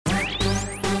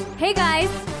Hey guys,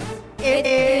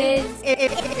 it's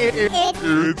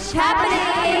happening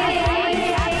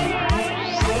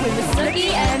with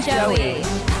Snooki and Joey.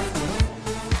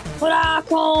 What I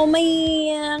call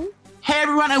man. Hey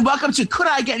everyone, and welcome to Could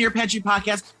I Get in Your Pantry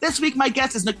podcast. This week, my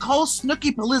guest is Nicole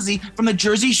Snooki Palizzi from the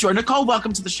Jersey Shore. Nicole,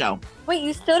 welcome to the show. Wait,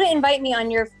 you still didn't invite me on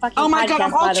your fucking podcast, Oh my God,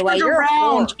 I'm all by the way. turned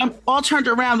around. I'm all turned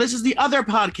around. This is the other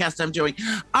podcast I'm doing.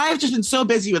 I've just been so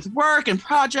busy with work and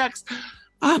projects.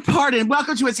 Pardon.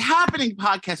 Welcome to It's Happening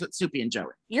podcast with Soupy and Joey.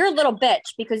 You're a little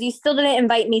bitch because you still didn't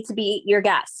invite me to be your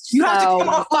guest. You have to come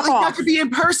off. You have to be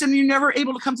in person. You're never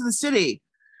able to come to the city.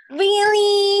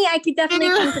 Really? I could definitely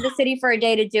come to the city for a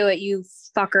day to do it, you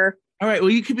fucker. All right. Well,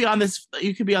 you could be on this.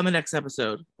 You could be on the next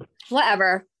episode.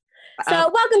 Whatever. So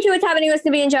welcome to What's Happening with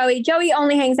Snoopy and Joey. Joey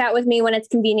only hangs out with me when it's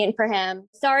convenient for him.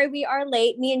 Sorry, we are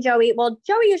late. Me and Joey. Well,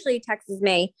 Joey usually texts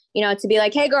me, to be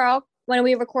like, hey, girl, when are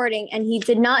we recording? And he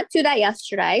did not do that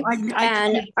yesterday.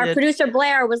 And our producer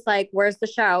Blair was like, where's the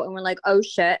show? And we're like, oh,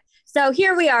 shit. So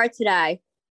here we are today.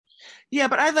 Yeah,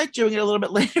 but I like doing it a little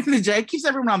bit later in the day. It keeps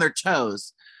everyone on their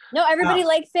toes. No, everybody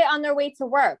likes it on their way to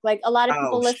work. Like a lot of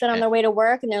people listen on their way to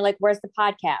work and they're like, where's the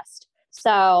podcast?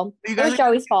 So it was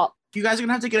Joey's fault. You guys are going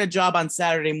to have to get a job on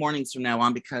Saturday mornings from now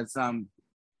on because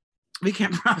we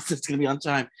can't promise it's going to be on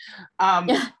time.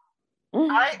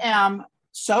 I am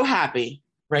so happy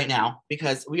right now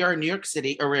because we are in New York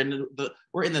City, or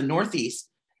we're in the Northeast.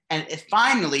 And it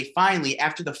finally,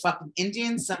 after the fucking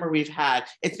Indian summer we've had,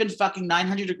 it's been fucking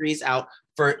 900 degrees out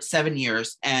for 7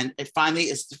 years. And it finally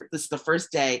is, this is the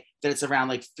first day that it's around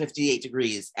like 58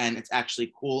 degrees and it's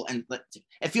actually cool. And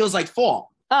it feels like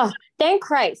fall. Oh, thank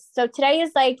Christ. So today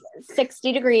is like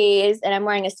 60 degrees and I'm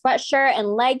wearing a sweatshirt and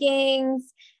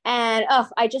leggings. And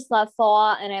I just love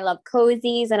fall and I love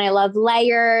cozies and I love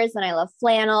layers and I love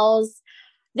flannels.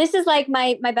 This is like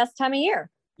my best time of year.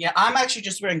 Yeah, I'm actually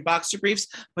just wearing boxer briefs,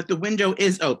 but the window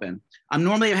is open. I've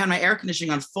had my air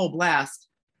conditioning on full blast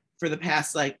for the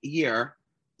past year.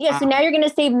 Yeah, so now you're going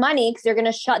to save money because you're going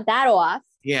to shut that off.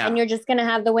 Yeah. And you're just going to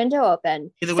have the window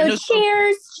open. Yeah,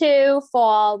 cheers to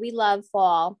fall. We love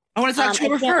fall. Oh, it's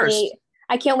October 1st.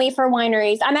 I can't wait for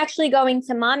wineries. I'm actually going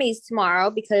to Mommy's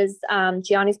tomorrow because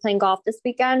Gianni's playing golf this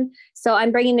weekend. So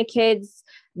I'm bringing the kids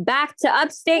back to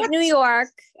upstate New York.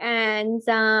 And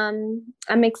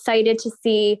I'm excited to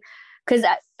see, because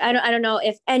I don't know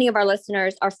if any of our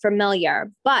listeners are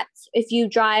familiar, but if you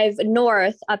drive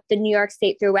north up the New York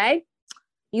State Thruway,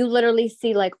 you literally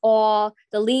see like all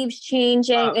the leaves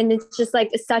changing and it's just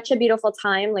like such a beautiful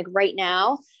time like right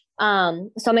now. So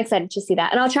I'm excited to see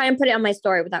that. And I'll try and put it on my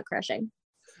story without crashing.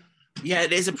 Yeah,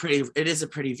 it is a pretty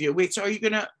view. Wait, so you're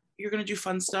gonna do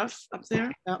fun stuff up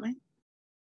there without me?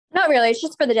 Not really. It's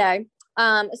just for the day.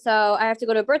 So I have to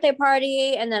go to a birthday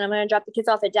party and then I'm going to drop the kids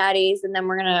off at Daddy's and then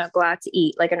we're going to go out to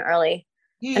eat like an early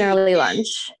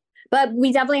lunch. But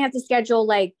we definitely have to schedule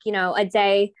a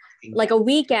day, like a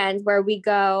weekend where we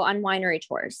go on winery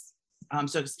tours.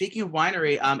 So speaking of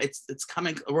winery, it's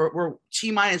coming. We're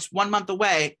T-minus 1 month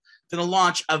away from the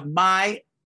launch of my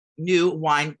new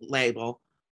wine label,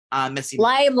 Messy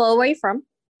Mama. Label, where are you from?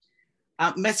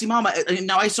 Messy Mama.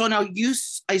 Now I saw that you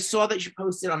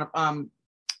posted that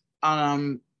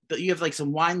you have like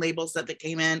some wine labels that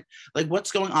came in. Like,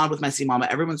 what's going on with Messy Mama?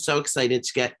 Everyone's so excited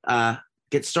to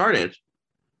get started.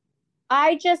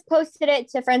 I just posted it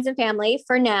to friends and family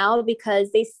for now because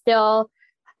we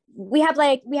have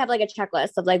a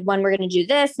checklist of like when we're going to do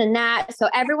this and that. So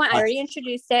everyone, I already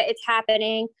introduced it. It's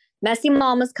happening. Messy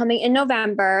Mama's coming in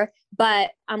November, but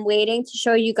I'm waiting to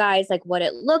show you guys like what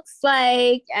it looks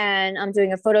like. And I'm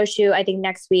doing a photo shoot, I think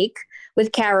next week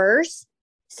with Carers.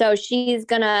 So she's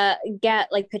going to get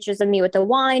like pictures of me with the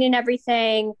wine and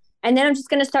everything. And then I'm just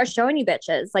going to start showing you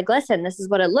bitches. Like, listen, this is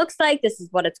what it looks like. This is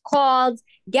what it's called.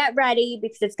 Get ready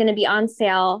because it's going to be on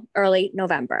sale early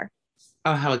November.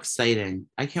 Oh, how exciting.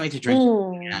 I can't wait to drink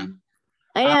it again.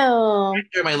 I know.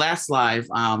 During my last live,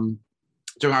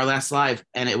 during our last live,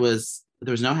 and there was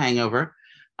no hangover,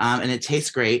 and it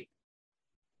tastes great.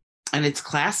 And it's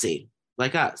classy,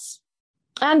 like us.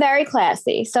 I'm very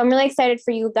classy. So I'm really excited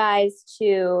for you guys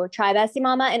to try Messy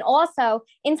Mama. And also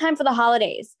in time for the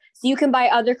holidays. So you can buy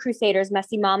other Crusaders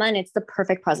Messy Mama and it's the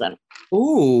perfect present.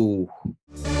 Ooh.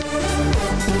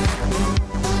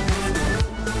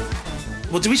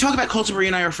 Well, did we talk about Colton Marie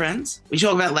and I are friends? We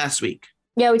talked about it last week.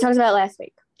 Yeah, we talked about it last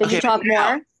week. Did you talk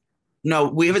more? No,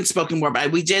 we haven't spoken more,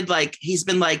 but we did he's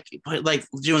been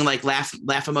doing laugh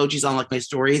emojis on my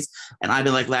stories. And I've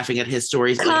been laughing at his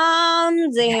stories.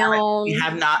 Calm down. We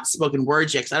have not spoken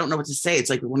words yet because I don't know what to say. It's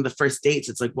like one of the first dates.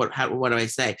 It's like, what do I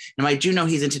say? Now I do know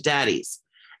he's into daddies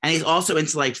and he's also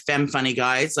into femme funny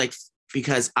guys,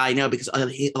 because I know because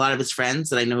a lot of his friends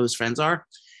that I know his friends are,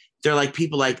 they're like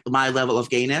people like my level of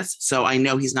gayness. So I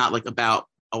know he's not like about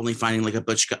only finding like a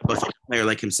butch player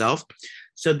like himself.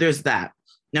 So there's that.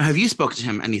 Now, have you spoken to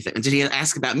him anything? Did he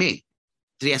ask about me?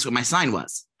 Did he ask what my sign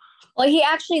was? Well, he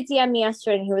actually DM'd me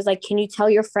yesterday and he was like, can you tell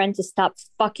your friend to stop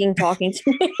fucking talking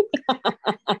to me?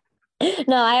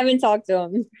 No, I haven't talked to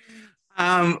him.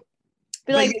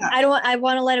 Be like, yeah. I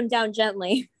want to let him down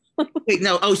gently. Wait,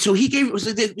 no. Oh, so he gave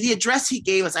the address he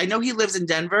gave us. I know he lives in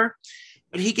Denver,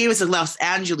 but he gave us a Los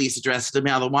Angeles address to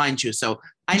mail the wine to. So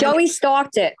Joey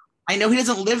stalked it. I know he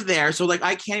doesn't live there. So like,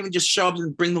 I can't even just show up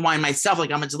and bring the wine myself.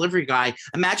 Like I'm a delivery guy.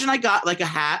 Imagine I got like a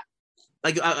hat.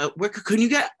 Like, where can you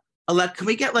get? Can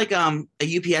we get like a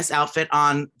UPS outfit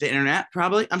on the internet?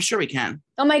 Probably. I'm sure we can.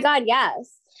 Oh my God,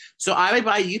 yes. So I would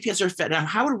buy UPS or FedEx. Now,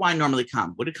 how would wine normally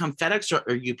come? Would it come FedEx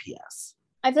or UPS?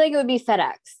 I feel like it would be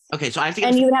FedEx. Okay, so I have to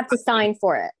and you would have to sign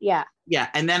for it. Yeah. Yeah,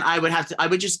 and then I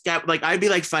would just get like, I'd be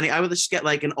like funny. I would just get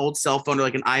like an old cell phone or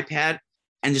like an iPad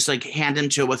and just like hand him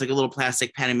to it with like a little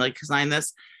plastic pen and be like, sign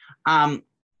this, and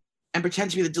pretend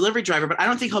to be the delivery driver. But I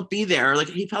don't think he'll be there. Like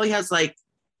he probably has like,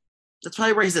 that's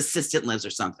probably where his assistant lives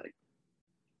or something.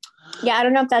 Yeah, I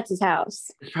don't know if that's his house.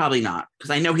 It's probably not,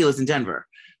 because I know he lives in Denver.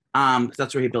 Because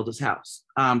that's where he built his house.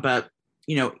 But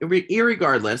you know,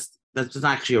 irregardless, that's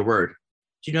not actually a word.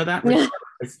 Do you know that?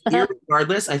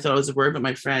 Irregardless, I thought it was a word, but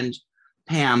my friend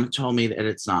Pam told me that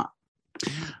it's not.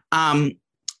 I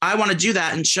want to do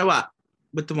that and show up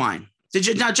with the wine. Did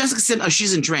you now, Jessica Simpson? Oh,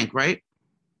 she's in drink, right?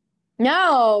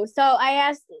 No. So I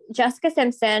asked Jessica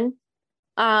Simpson.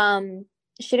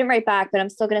 She didn't write back, but I'm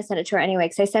still gonna send it to her anyway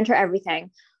because I sent her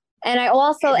everything. And I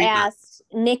also asked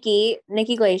Nikki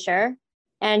Glacier,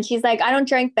 and she's like, I don't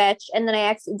drink, bitch. And then I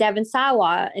asked Devin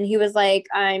Sawa, and he was like,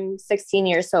 I'm 16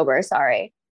 years sober.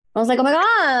 Sorry. I was like, oh my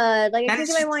God. Like, I can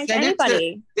give my wine to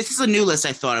anybody. This is a new list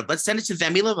I thought of. Let's send it to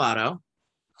Demi Lovato.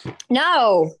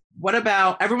 No. What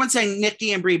about everyone's saying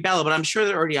Nikki and Brie Bella, but I'm sure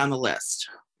they're already on the list.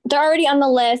 They're already on the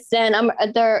list, and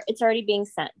it's already being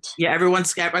sent. Yeah, everyone's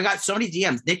scared. I got so many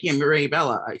DMs, Nikki and Brie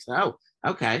Bella. I said, oh,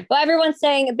 okay. Well, everyone's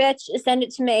saying, bitch, send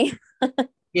it to me.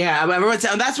 Yeah,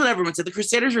 that's what everyone said. The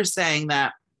Crusaders were saying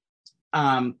that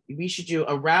we should do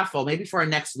a raffle, maybe for our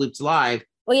next Loops Live.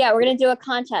 Well, yeah, we're going to do a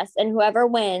contest, and whoever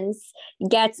wins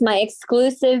gets my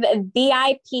exclusive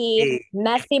VIP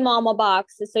Messy Mama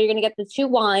box. So you're going to get the 2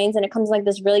 wines, and it comes like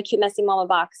this really cute Messy Mama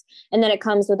box. And then it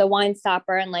comes with a wine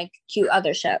stopper and like cute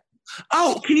other shit.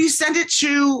 Oh, can you send it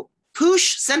to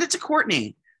Poosh? Send it to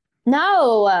Courtney.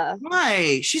 No.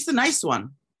 Why? She's the nice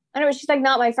one. I know, she's like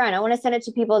not my friend. I want to send it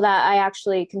to people that I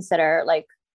actually consider like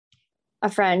a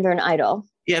friend or an idol.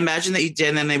 Yeah, imagine that you did,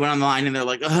 and then they went on the line and they're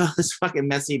like, oh, this fucking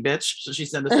messy bitch. So she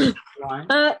sent us a line.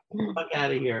 Fuck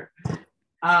out of here.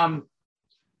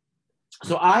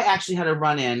 So I actually had a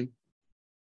run-in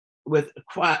with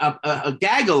a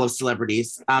gaggle of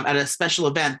celebrities at a special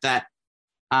event that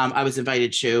I was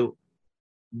invited to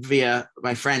via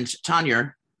my friend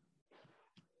Tanya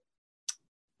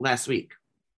last week.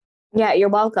 Yeah, you're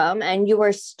welcome. And you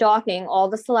were stalking all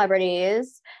the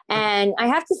celebrities. And I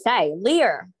have to say,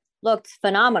 Lear looked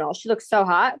phenomenal. She looks so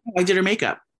hot. I did her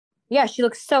makeup. Yeah, she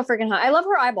looks so freaking hot. I love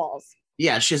her eyeballs.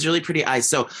 Yeah, she has really pretty eyes.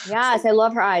 So yes, I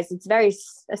love her eyes. It's very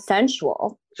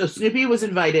sensual. So Snoopy was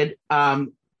invited.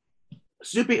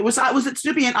 Snoopy was it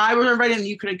Snoopy and I were invited and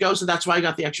you couldn't go, so that's why I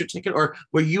got the extra ticket, or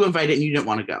were you invited and you didn't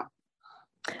want to go?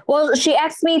 Well, she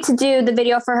asked me to do the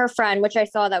video for her friend, which I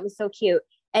saw that was so cute.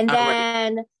 And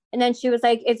then she was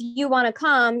like, if you want to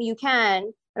come, you can.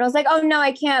 And I was like, oh, no,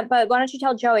 I can't. But why don't you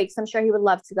tell Joey? Because I'm sure he would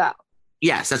love to go.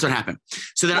 Yes, that's what happened.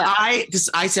 So then I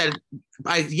said, so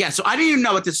I didn't even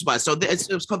know what this was. So it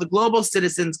was called the Global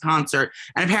Citizens Concert.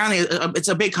 And apparently it's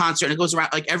a big concert and it goes around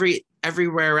like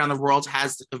everywhere around the world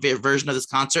has a version of this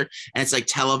concert. And it's like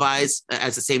televised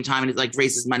at the same time. And it like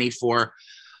raises money for,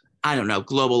 I don't know,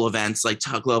 global events like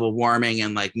global warming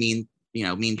and like mean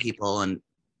people and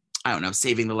I don't know,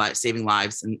 saving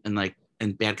lives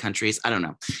in bad countries. I don't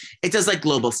know. It does like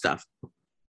global stuff.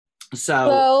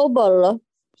 So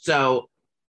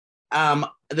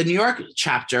the New York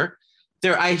chapter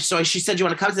there, she said, you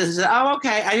want to come to this? I said, oh,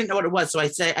 okay. I didn't know what it was. So I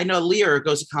say, I know Lear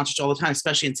goes to concerts all the time,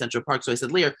 especially in Central Park. So I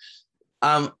said, Lear,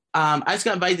 I just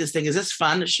got invited to this thing. Is this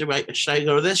fun? Should I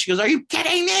go to this? She goes, are you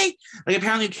kidding me? Like,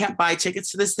 apparently you can't buy tickets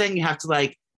to this thing. You have to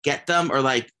like get them or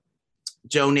like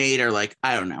donate or like,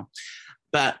 I don't know.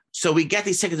 But so we get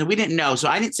these tickets and we didn't know. So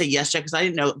I didn't say yes yet because I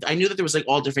didn't know. I knew that there was like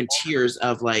all different tiers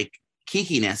of like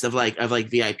kikiness, of like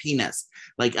VIP-ness.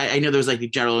 Like I know there was like the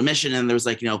general admission and there was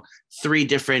like, 3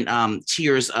 different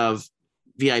tiers of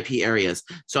VIP areas.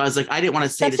 So I was like, I didn't want to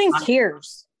say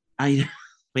tiers.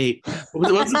 Wait,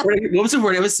 what was the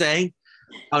word I was saying?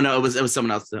 Oh no, it was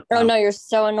someone else. Oh no, you're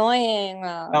so annoying.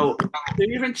 Oh, they're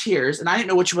different tiers, and I didn't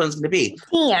know which one was going to be.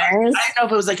 Tiers. I didn't know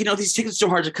if it was like, these tickets are so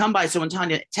hard to come by. So when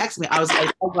Tanya texted me, I was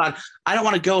like, oh God, I don't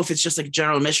want to go if it's just like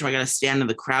general admission where I got to stand in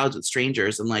the crowds with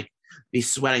strangers and like be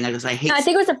sweating. I hate. I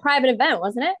think it was a private event,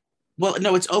 wasn't it? Well,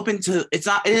 no, it's open to. It's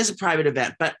not. It is a private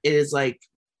event, but it is like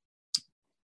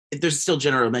there's still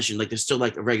general admission. Like there's still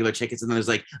like regular tickets, and then there's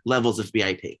like levels of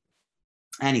VIP.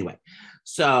 Anyway,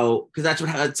 so because that's what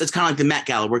it's kind of like the Met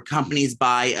Gala, where companies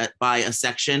buy a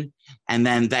section, and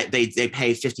then that they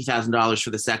pay $50,000 for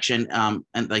the section,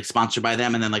 and like sponsored by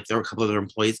them, and then like there are a couple of their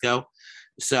employees go.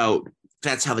 So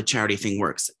that's how the charity thing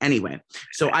works. Anyway,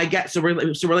 so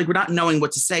we're not knowing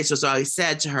what to say. So I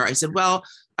said to her, I said, well,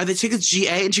 are the tickets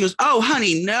GA? And she goes, oh,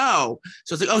 honey, no.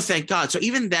 So it's like, oh, thank God. So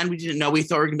even then we didn't know. We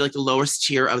thought we were gonna be like the lowest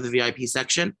tier of the VIP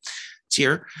section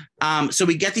tier. So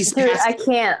we get these. Dude, I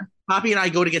can't. Poppy and I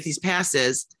go to get these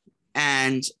passes,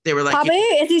 and they were like, Poppy,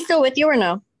 is he still with you or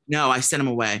no? No, I sent him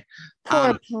away.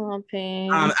 Poor Poppy.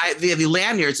 The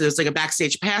lanyards, so it's like a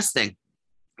backstage pass thing.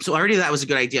 So already that was a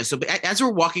good idea. So as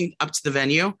we're walking up to the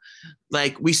venue,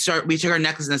 like we took our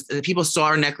necklaces, and people saw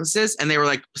our necklaces, and they were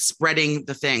like spreading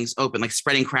the things open, like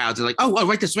spreading crowds. And like, oh,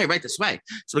 right this way, right this way.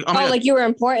 So like, oh my God. Like you were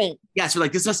important. Yeah, so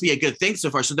like this must be a good thing so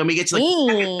far. So then we get to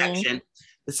like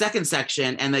the second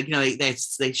section, and like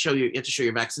they show you have to show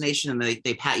your vaccination, and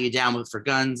they pat you down for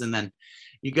guns, and then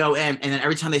you go in, and then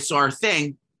every time they saw our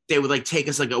thing, they would like take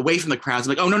us like away from the crowds.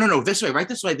 I'm like, oh no, this way, right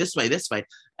this way, this way, this way,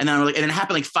 and then and it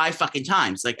happened like 5 fucking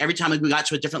times. Like every time like we got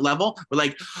to a different level, we're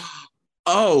like,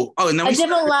 oh, and then a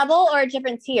different level or a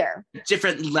different tier.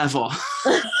 Different level.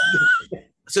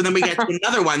 So then we get to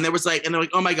another one. There was like, and they're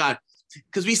like, oh my God.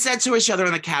 Because we said to each other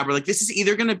in the cab, we're like, this is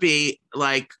either going to be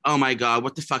like, oh my God,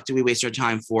 what the fuck do we waste our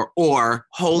time for? Or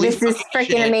holy this is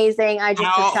freaking amazing. I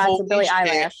just took shots of Billie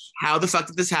Eilish. How the fuck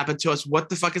did this happen to us? What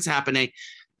the fuck is happening?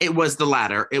 It was the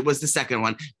latter. It was the second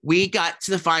one. We got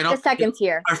to the second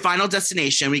tier. Our final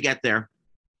destination. We get there.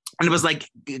 And it was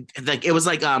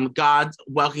like God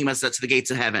welcoming us to the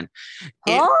gates of heaven.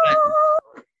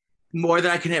 More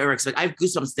than I could ever expect. I have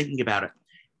goosebumps thinking about it.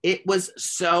 It was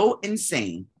so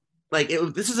insane. Like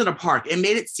this is in a park. It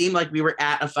made it seem like we were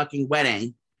at a fucking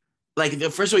wedding. Like the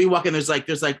first way you walk in, there's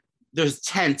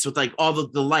tents with like all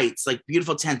the lights, like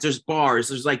beautiful tents. There's bars.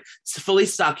 There's like fully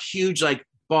stocked, huge like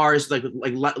bars, like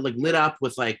lit up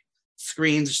with like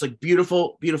screens. Just like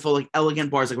beautiful, like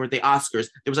elegant bars, like we're at the Oscars.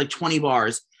 There was like 20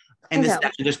 bars, and this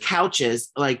section, there's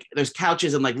couches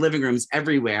and like living rooms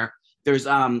everywhere. There's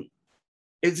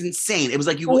it's insane. It was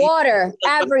like water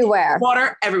everywhere.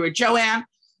 Water everywhere, Joanne.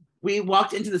 We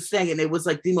walked into this thing, and it was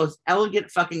like the most elegant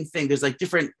fucking thing. There's like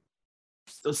different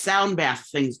sound bath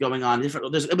things going on. It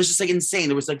was just like insane.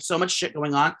 There was like so much shit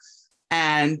going on,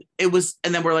 and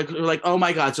then we're like, oh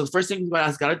my God. So the first thing we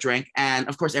got a drink, and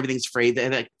of course everything's free. They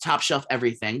had like top shelf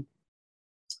everything,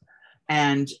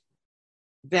 and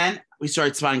then we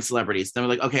started spotting celebrities. Then we're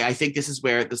like, okay, I think this is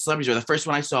where the celebrities are. The first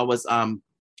one I saw was Cyndi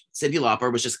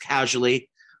Lauper was just casually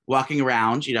walking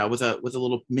around, with a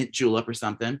little mint julep or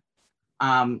something.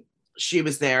 She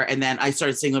was there, and then I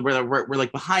started seeing we're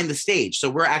like behind the stage, so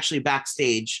we're actually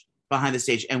backstage behind the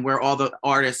stage, and where all the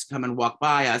artists come and walk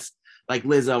by us, like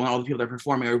Lizzo and all the people that are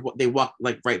performing, or they walk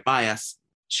like right by us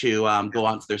to go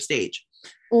onto their stage.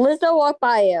 Lizzo walked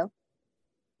by you?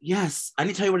 Yes, I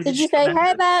didn't tell you what it did. You say,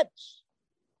 "Hey,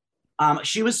 bitch"?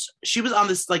 She was on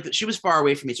this, like she was far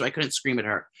away from me, so I couldn't scream at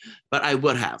her, but I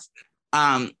would have.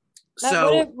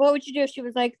 So what would you do if she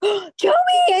was like, oh, Joey,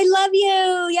 I love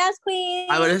you. Yes, queen.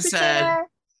 I would have said,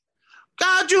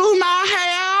 God, do my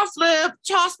hair flip,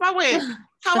 toss my wig.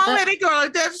 How my wedding girl,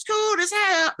 that's cool as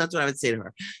hell. That's what I would say to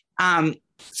her.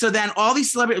 So then all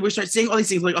these celebrities, we start seeing all these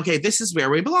things like, okay, this is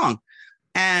where we belong.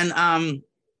 And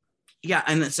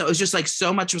and so it was just like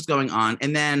so much was going on.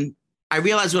 And then I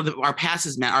realized what our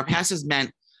passes meant. Our passes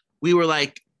meant we were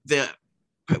like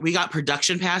we got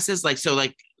production passes. Like, so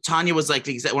like, Tanya was like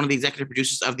one of the executive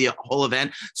producers of the whole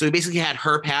event. So we basically had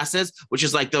her passes, which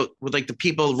is like the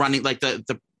people running, like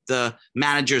the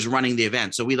managers running the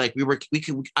event. So I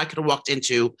could have walked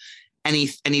into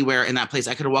anywhere in that place.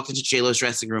 I could have walked into J-Lo's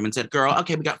dressing room and said, girl,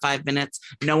 okay, we got 5 minutes.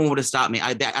 No one would have stopped me. I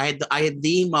had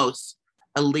the most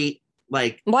elite,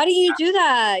 like. Why do you do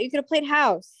that? You could have played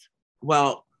house.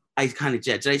 Well, I kind of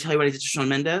did. Did I tell you what I did to Shawn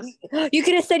Mendes? You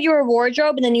could have said you were a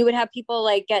wardrobe, and then you would have people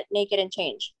like get naked and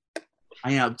change.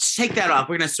 I know. Take that off.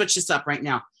 We're going to switch this up right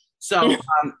now. So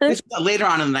this was later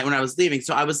on in the night when I was leaving.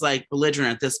 So I was like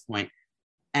belligerent at this point.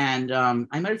 And I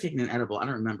might have taken an edible. I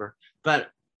don't remember. But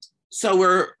so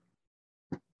we're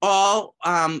all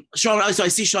so I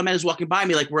see Shawn Mendes walking by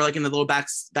me. Like we're like in the little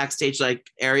backstage like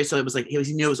area. So it was like he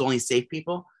knew it was only safe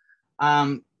people.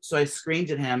 So I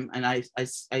screamed at him and I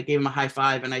gave him a high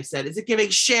five and I said, "Is it giving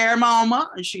share, mama?"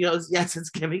 And she goes, "Yes, it's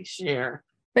giving share."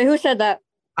 Wait, who said that?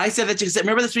 I said that.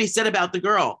 Remember that's what he said about the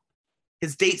girl,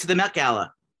 his date to the Met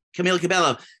Gala, Camila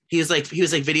Cabello. He was like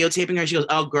videotaping her. She goes,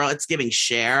 "Oh, girl, it's giving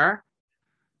share."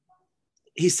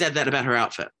 He said that about her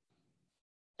outfit.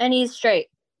 And he's straight.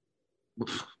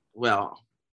 Well,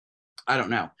 I don't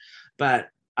know, but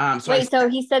so so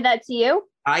he said that to you?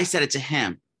 I said it to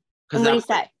him. And what did he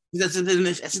say?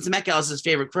 Since the Met Gala is his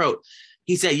favorite quote,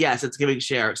 he said, "Yes, it's giving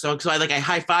share." So I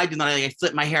high fived and then I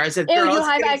flipped my hair. I said, "Ew,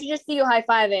 I can just see you high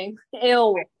fiving."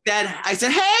 Ew. I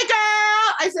said, "Hey,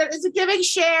 girl!" I said, "Is it giving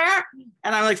share?"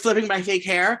 And I'm flipping my fake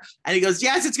hair, and he goes,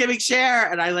 "Yes, it's giving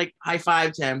share." And I high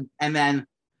fived him, and then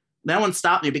no one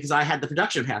stopped me because I had the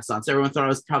production hats on, so everyone thought I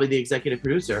was probably the executive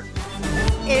producer.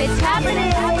 It's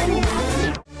happening.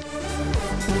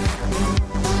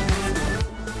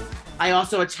 I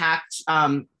also attacked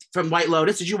from White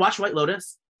Lotus. Did you watch White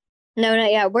Lotus? No, not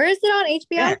yet. Where is it on HBO?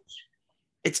 Yeah.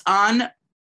 It's on,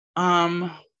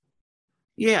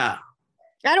 yeah.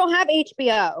 I don't have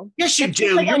HBO. Yes, you It's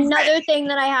do. just another thing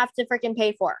that I have to freaking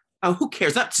pay for. Oh, who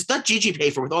cares? Let Gigi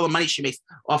pay for with all the money she makes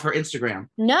off her Instagram.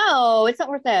 No, it's not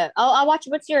worth it. I'll watch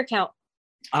it. What's your account?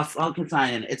 I'll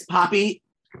consign it. It's Poppy,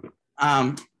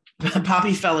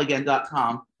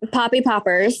 poppyfellagain.com. Poppy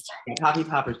Poppers. Yeah, Poppy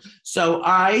Poppers. So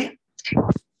I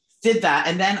did that,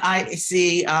 and then I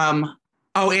see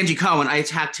Andy Cohen. I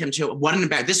attacked him too.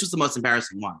 This was the most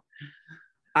embarrassing one.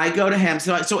 I go to him.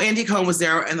 So Andy Cohen was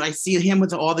there, and I see him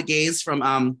with all the gays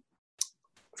from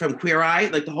Queer Eye,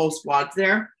 the whole squad's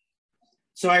there.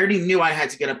 So I already knew I had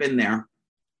to get up in there.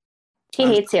 He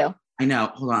hates you. I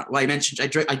know. Hold on. Well, I mentioned I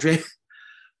drink.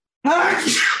 I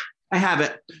have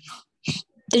it.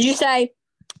 Did you say?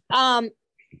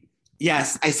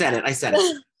 Yes, I said it. I said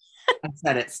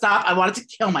it. Stop. I wanted to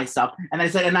kill myself. And I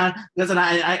said, and I.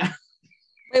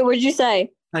 Wait, what'd you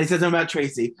say? I said something about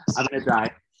Tracy. I'm going to die.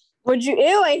 Would you?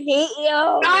 Ew, I hate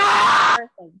you. Ah!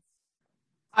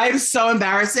 I'm so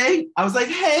embarrassing. I was like,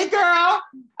 "Hey, girl."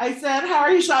 I said, "How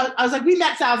are you?" I was like, "We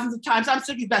met thousands of times. I'm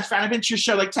Suki's best friend. I've been to your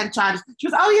show 10 times." She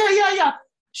goes, "Oh, yeah.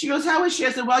 She goes, "How is she?"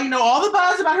 I said, "Well, all the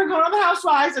buzz about her going on the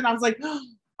Housewives." And I was like,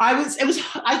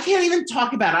 I can't even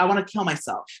talk about it. I want to kill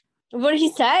myself. What did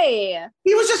he say?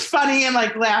 He was just funny and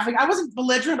laughing. I wasn't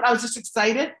belligerent, but I was just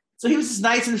excited. So he was just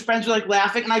nice and his friends were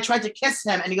laughing. And I tried to kiss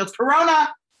him and he goes,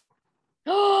 "Corona."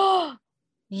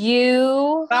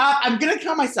 You. Stop. I'm going to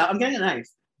kill myself. I'm getting a knife.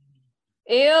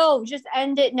 Ew, just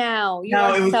end it now. You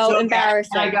are so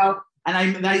embarrassing. And I go,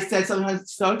 and I said something. I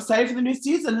was so excited for the new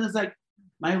season. And it's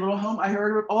my little home. I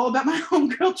heard all about my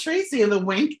homegirl Tracy and the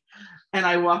wink. And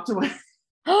I walked away.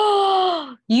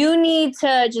 You need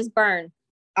to just burn.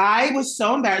 I was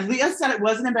so embarrassed. Leah said it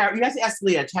wasn't embarrassing. You guys asked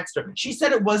Leah, text her. She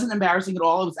said it wasn't embarrassing at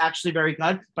all. It was actually very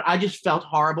good. But I just felt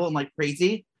horrible and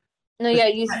crazy. No, yeah,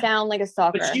 you sound like a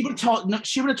stalker. But she would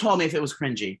have told me if it was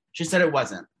cringy. She said it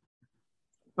wasn't.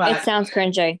 But it sounds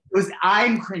cringy.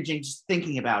 I'm cringing just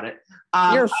thinking about it.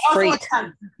 You're a freak.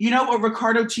 You know what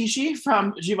Riccardo Tisci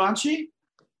from Givenchy?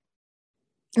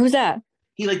 Who's that?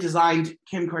 He designed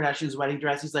Kim Kardashian's wedding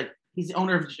dress. He's the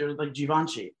owner of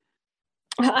Givenchy.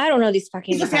 I don't know these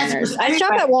fucking designers. I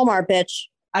shop at Walmart, bitch.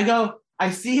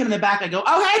 I see him in the back. I go,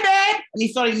 "Oh, hey, babe." And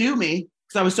he thought he knew me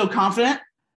because I was so confident.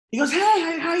 He goes,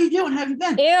 "Hey, how are you doing? How have you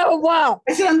been?" Ew, wow.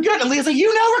 I said, "I'm good." And Leah's like,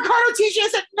 "You know Riccardo Tisci?" I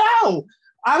said, "No."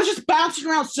 I was just bouncing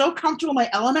around so comfortable in my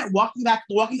element, walking up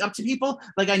to people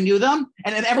like I knew them.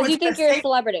 And everyone. You think you're a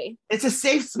celebrity? It's a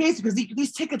safe space because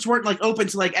these tickets weren't open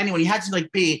to anyone. You had to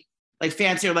be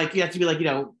fancy or you had to be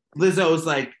Lizzo's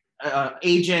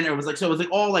agent or so it was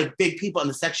all big people in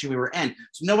the section we were in.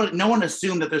 So no one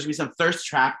assumed that there's gonna be some thirst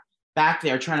trap back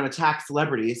there trying to attack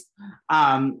celebrities.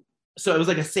 So it was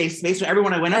a safe space. So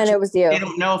everyone I went up and to, it was you. They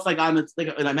don't know if I'm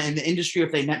in the industry,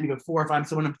 if they met me before, if I'm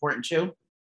someone important too.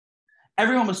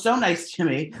 Everyone was so nice to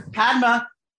me. Padma,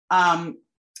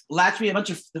 Latry, a bunch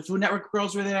of the Food Network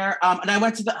girls were there. And I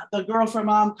went to the girl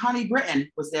from Connie Britton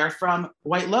was there from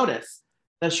White Lotus.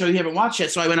 That show you haven't watched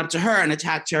yet. So I went up to her and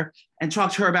attacked her and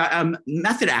talked to her about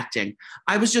method acting.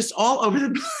 I was just all over the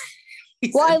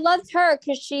place. Well, I loved her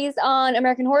because she's on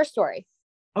American Horror Story.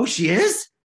 Oh, she is?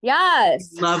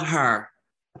 Yes. Love her.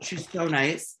 She's so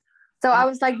nice. So I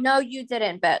was like, "No, you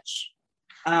didn't, bitch."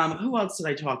 Who else did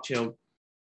I talk to?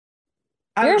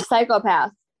 You're a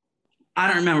psychopath. I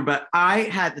don't remember, but I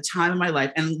had the time of my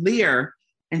life. And Leah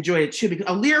enjoyed it too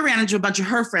because Leah ran into a bunch of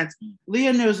her friends.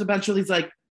 Leah knows a bunch of these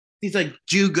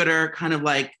do-gooder kind of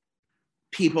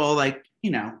people, That's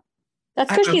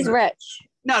because she's rich.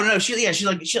 No,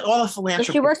 she all the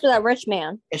philanthropy. She works with that rich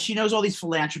man. Yeah, she knows all these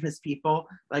philanthropist people,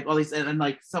 all these,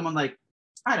 and someone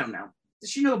I don't know. Does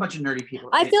she know a bunch of nerdy people?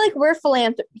 I feel like we're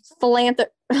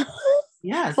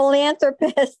Yes.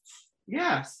 philanthropists.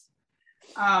 Yes.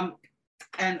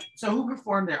 And so who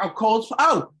performed there?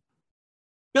 Oh,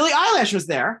 Billie Eilish was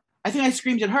there. I think I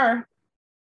screamed at her.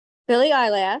 Billie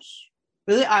Eilish,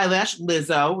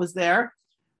 Lizzo was there.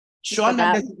 Shawn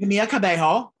Mendes, Mia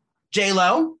Cabello,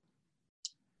 J-Lo.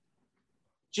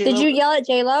 Did you yell at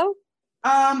J-Lo?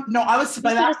 No, I was. You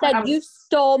should have said, "You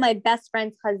stole my best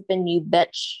friend's husband, you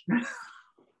bitch."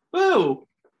 Who?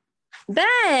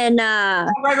 Ben.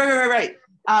 Right.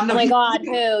 Oh my God,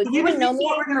 who? Do you even know me?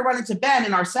 We're going to run into Ben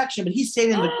in our section, but he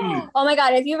stayed in the booth. Oh my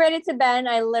God, if you ran into Ben,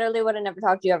 I literally would have never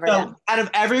talked to you ever again. Out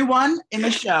of everyone in the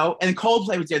show, and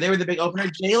Coldplay was there, they were the big opener.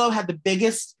 J-Lo had the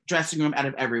biggest dressing room out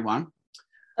of everyone.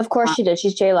 Of course she did.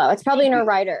 She's J-Lo. It's probably in her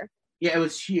rider. Yeah, it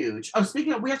was huge. Oh,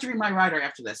 speaking of, we have to read my rider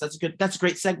after this. That's a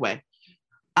great segue.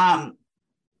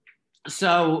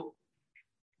 So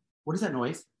what is that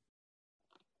noise?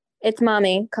 It's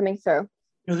mommy coming through.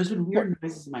 No, there's been weird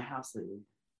noises in my house lately.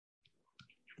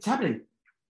 What's happening?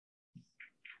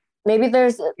 Maybe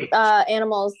there's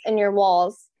animals in your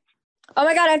walls. Oh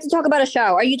my God, I have to talk about a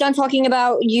show. Are you done talking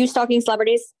about you stalking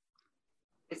celebrities?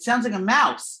 It sounds like a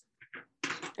mouse.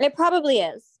 It probably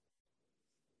is.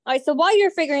 All right, so while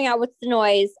you're figuring out what's the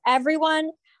noise,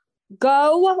 everyone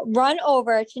go run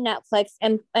over to Netflix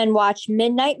and watch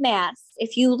Midnight Mass.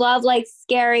 If you love like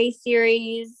scary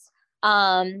series,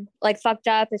 like Fucked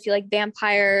Up, if you like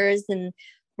vampires and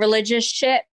religious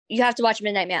shit, you have to watch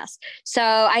Midnight Mass. So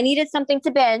I needed something to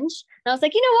binge. And I was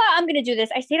like, you know what? I'm going to do this.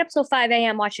 I stayed up till 5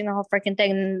 a.m. watching the whole freaking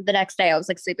thing. And the next day I was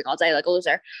like sleeping all day like a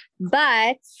loser.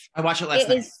 But I watched it last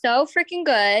night. It is so freaking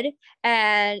good.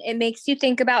 And it makes you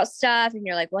think about stuff. And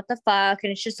you're like, what the fuck?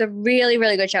 And it's just a really,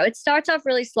 really good show. It starts off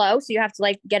really slow. So you have to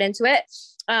like get into it.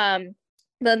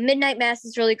 The Midnight Mass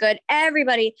is really good.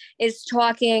 Everybody is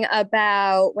talking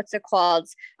about, what's it called?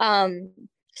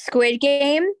 Squid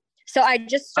Game. So I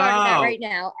just started that right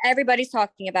now. Everybody's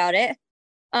talking about it.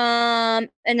 And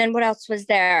then what else was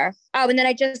there? Oh, and then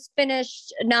I just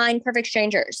finished 9 Perfect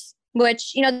Strangers,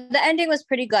 which, you know, the ending was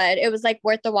pretty good. It was like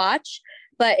worth the watch,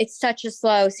 but it's such a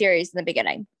slow series in the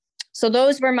beginning. So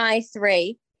those were my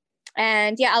 3.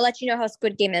 And yeah, I'll let you know how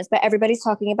Squid Game is, but everybody's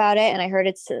talking about it. And I heard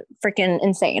it's freaking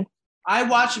insane. I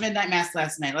watched Midnight Mass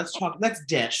last night. Let's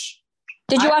dish.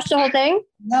 Did you watch the whole thing?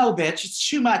 No, bitch. It's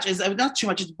too much. It's not too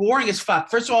much. It's boring as fuck.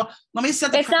 First of all, let me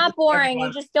set the. It's not boring.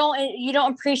 You just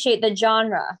don't appreciate the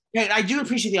genre. Yeah, I do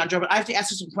appreciate the genre, but I have to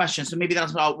ask you some questions. So maybe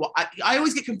that's what I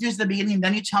always get confused at the beginning, and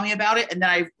then you tell me about it, and then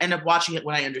I end up watching it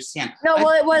when I understand. No, well,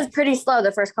 it was pretty slow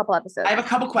the first couple episodes. I have a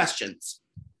couple questions.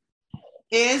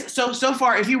 So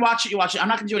far, if you watch it, you watch it. I'm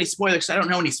not going to do any spoilers because I don't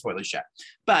know any spoilers yet.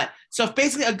 But so if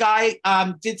basically a guy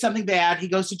did something bad, he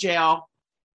goes to jail,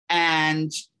 and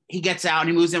he gets out and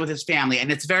he moves in with his family.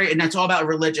 And it's all about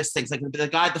religious things. Like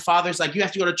the father's like, you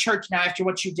have to go to church now after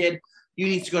what you did. You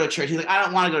need to go to church. He's like, I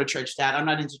don't want to go to church, Dad. I'm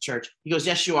not into church. He goes,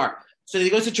 yes, you are. So he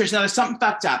goes to church. Now there's something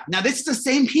fucked up. Now this is the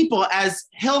same people as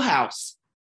Hill House.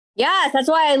 Yes, that's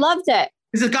why I loved it.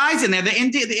 There's a guy's in there. The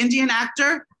Indian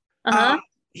actor.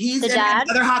 He's the in dad.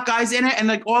 Other hot guys in it. And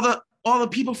like all the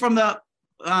people from the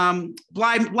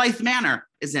Blythe Manor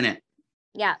is in it.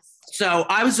 Yes. So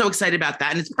I was so excited about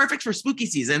that, and it's perfect for spooky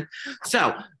season.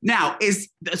 So now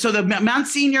the Mount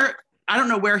Senior, I don't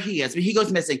know where he is, but he goes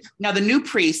missing. Now the new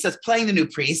priest that's playing the new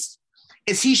priest,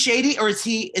 is he shady or is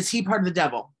he part of the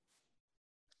devil?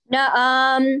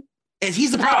 No,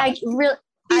 He's the problem.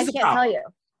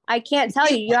 I can't tell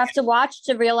you. You have to watch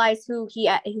to realize who he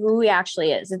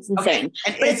actually is. It's insane.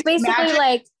 Okay. But it's basically magic?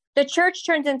 Like the church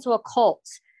turns into a cult,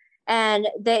 and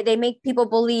they make people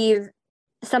believe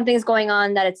something's going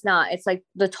on that it's not. It's like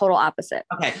the total opposite.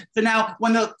 Okay. So now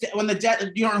when the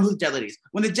dead, you don't know who the dead lady is.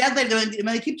 When the dead lady,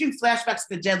 when they keep doing flashbacks to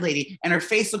the dead lady and her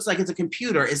face looks like it's a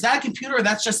computer, is that a computer or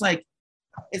that's just like,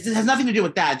 it has nothing to do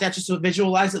with that. That's just to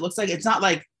visualize it looks like. It's not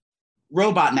like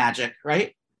robot magic,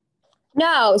 right?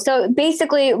 No. So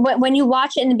basically when you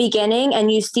watch it in the beginning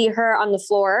and you see her on the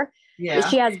floor, yeah,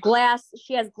 she has glass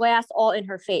all in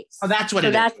her face. Oh, that's what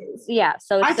it is. Yeah.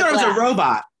 So I thought it was a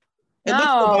robot.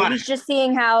 No, he's just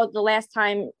seeing how the last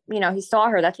time, he saw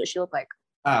her, that's what she looked like.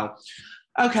 Oh,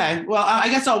 okay. Well, I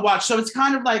guess I'll watch. So it's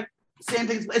kind of like same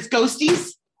thing. It's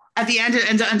ghosties at the end. It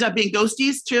ends up being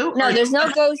ghosties too? No, there's no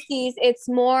ghosties. It's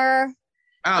more...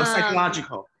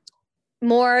 psychological.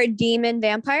 More demon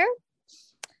vampire.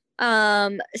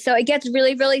 So it gets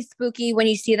really, really spooky when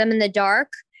you see them in the dark.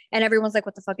 And everyone's like,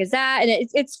 what the fuck is that? And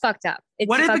it's fucked up.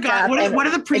 What did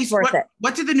the priest,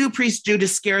 what did the new priest do to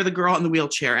scare the girl in the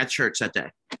wheelchair at church that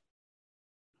day?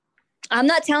 I'm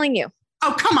not telling you.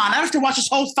 Oh, come on. I have to watch this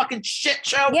whole fucking shit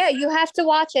show. Yeah, you have to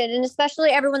watch it. And especially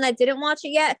everyone that didn't watch it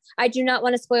yet, I do not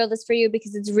want to spoil this for you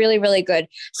because it's really, really good.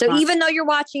 So even though you're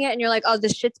watching it and you're like, oh,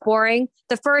 this shit's boring,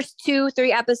 the first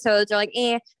 2-3 episodes are like,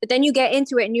 but then you get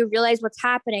into it and you realize what's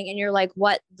happening and you're like,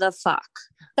 what the fuck?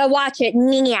 So watch it.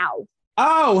 Meow.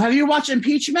 Oh, have you watched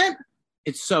Impeachment?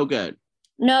 It's so good.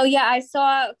 No, yeah, I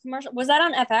saw a commercial. Was that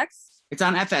on FX? It's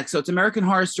on FX. So it's American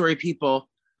Horror Story people.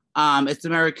 It's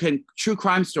American true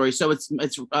crime story. So it's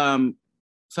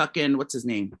fucking what's his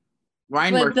name?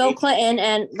 Ryan Murphy. Bill Clinton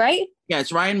and right? Yeah,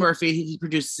 it's Ryan Murphy. He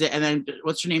produces it, and then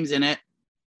what's her name's in it?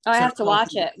 Oh, I have to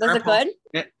watch it. Was it good?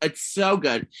 It's so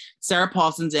good. Sarah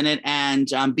Paulson's in it, and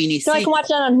Beanie. So I can watch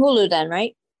that on Hulu then,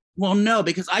 right? Well, no,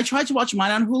 because I tried to watch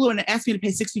mine on Hulu, and it asked me to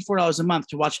pay $64 a month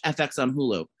to watch FX on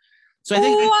Hulu. So I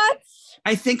think what?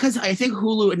 I think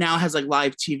Hulu now has like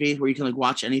live TV where you can like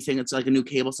watch anything. It's like a new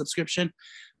cable subscription.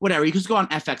 Whatever, you can just go on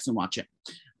FX and watch it.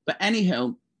 But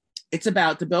anywho, it's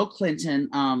about the Bill Clinton.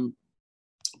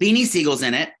 Beanie Siegel's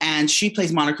in it, and she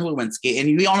plays Monica Lewinsky.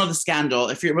 And we all know the scandal.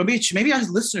 If you're maybe our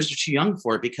listeners are too young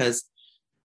for it because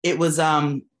it was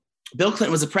Bill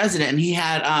Clinton was the president, and he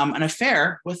had an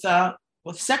affair with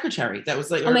secretary that was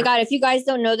like. Oh my God! If you guys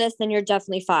don't know this, then you're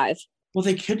definitely 5. Well,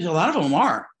 they could. A lot of them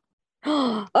are.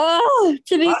 Oh,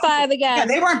 to be 5 again. Yeah,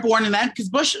 they weren't born in that because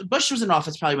Bush was in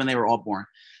office probably when they were all born.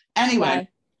 Anyway. Why?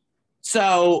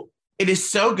 So it is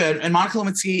so good. And Monica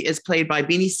Lewinsky is played by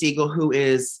Beanie Siegel, who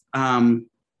is,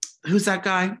 who's that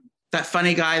guy? That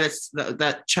funny guy,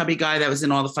 that chubby guy that was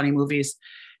in all the funny movies.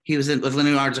 He was in with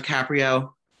Leonardo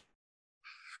DiCaprio.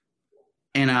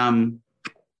 And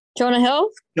Jonah Hill?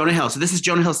 Jonah Hill. So this is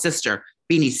Jonah Hill's sister,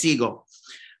 Beanie Siegel.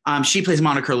 She plays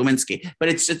Monica Lewinsky. But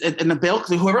it's just, and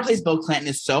whoever plays Bill Clinton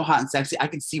is so hot and sexy. I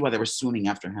can see why they were swooning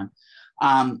after him.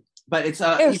 But it's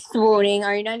You're swooning.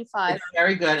 Are you 95? It's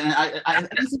very good, and I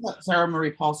think that Sarah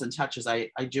Marie Paulson touches I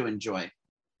do enjoy.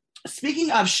 Speaking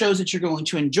of shows that you're going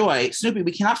to enjoy, Snoopy,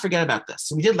 we cannot forget about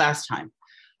this. We did last time.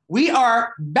 We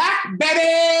are back,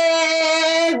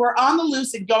 baby. We're on the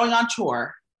loose and going on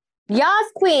tour. Yes,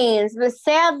 queens. But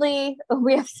sadly,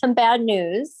 we have some bad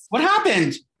news. What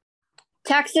happened?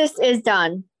 Texas is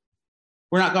done.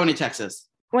 We're not going to Texas.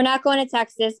 We're not going to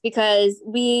Texas because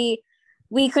we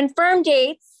confirmed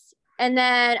dates. And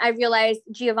then I realized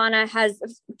Giovanna has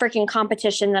freaking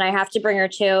competition that I have to bring her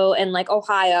to in like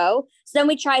Ohio. So then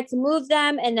we tried to move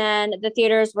them. And then the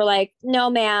theaters were like, no,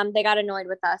 ma'am, they got annoyed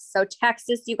with us. So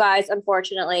Texas, you guys,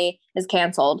 unfortunately, is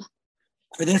canceled.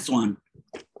 For this one.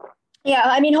 Yeah.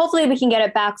 I mean, hopefully we can get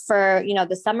it back for,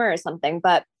 the summer or something.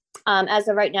 But as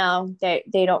of right now, they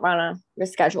don't want to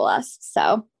reschedule us.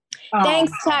 So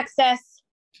thanks, Texas.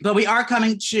 But we are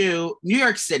coming to New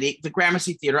York City, the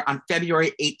Gramercy Theater on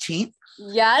February 18th.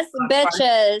 Yes,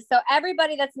 bitches. So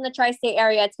everybody that's in the tri-state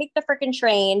area, take the freaking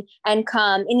train and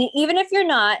come. And even if you're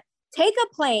not, take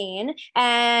a plane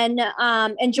and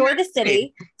enjoy the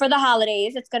city for the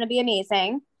holidays. It's going to be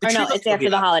amazing. Or no, it's after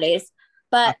the holidays.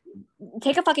 But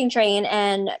take a fucking train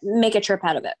and make a trip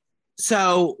out of it.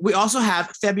 So we also have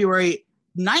February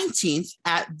 19th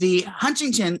at the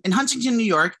Huntington, New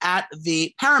York, at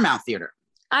the Paramount Theater.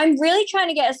 I'm really trying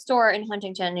to get a store in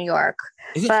Huntington, New York.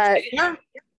 But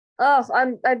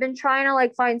I've been trying to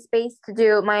like find space to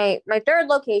do my third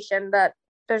location, but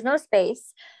there's no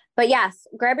space. But yes,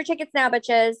 grab your tickets now,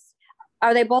 bitches.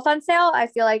 Are they both on sale? I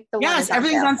feel like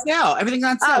everything's on sale. Everything's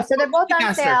on sale. Oh, so they're both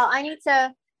on sale.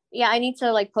 I need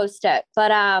to like post it.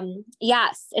 But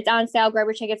yes, it's on sale. Grab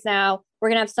your tickets now. We're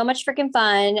going to have so much freaking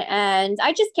fun. And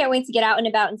I just can't wait to get out and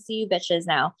about and see you bitches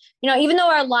now. Even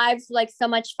though our lives are like so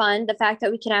much fun, the fact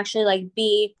that we can actually like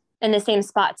be in the same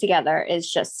spot together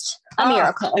is just a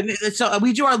miracle. So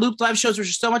we do our loop live shows, which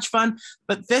are so much fun,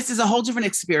 but this is a whole different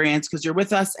experience because you're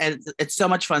with us and it's so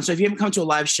much fun. So if you haven't come to a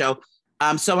live show,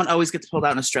 someone always gets pulled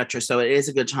out in a stretcher. So it is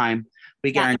a good time.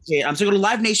 We guarantee it. So go to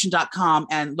livenation.com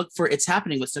and look for It's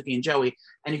Happening with Snooki and Joey.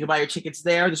 And you can buy your tickets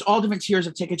there. There's all different tiers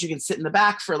of tickets. You can sit in the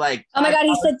back for like. Oh my God,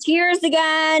 he said tiers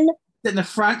again. Sit in the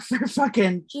front for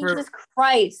fucking. Jesus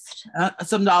Christ.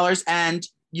 Some dollars. And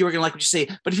you were going to like what you see.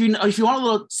 But if you want a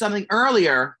little something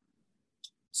earlier,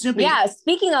 Snoopy. Yeah,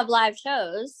 speaking of live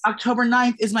shows. October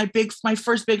 9th is my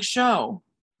first big show.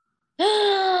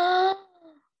 How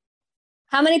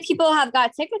many people have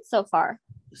got tickets so far?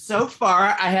 So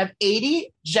far, I have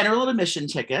 80 general admission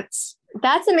tickets.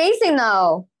 That's amazing,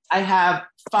 though. I have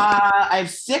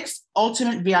 6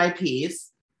 ultimate VIPs.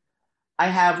 I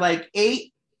have like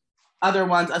 8 other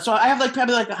ones. So I have like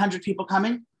probably like 100 people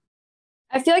coming.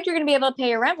 I feel like you're going to be able to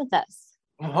pay your rent with this.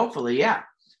 Well, hopefully, yeah.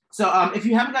 So if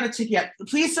you haven't got a ticket yet,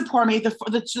 please support me.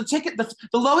 The ticket, the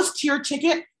lowest tier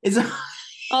ticket is.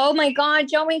 Oh my God,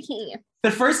 Joey. The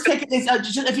first ticket is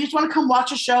just, if you just want to come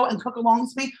watch a show and cook along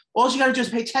with me, all you got to do is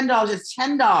pay $10. It's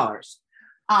 $10.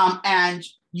 And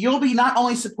you'll be not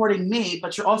only supporting me,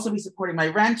 but you'll also be supporting my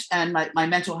rent and my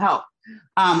mental health.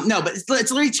 No, but it's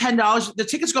literally $10. The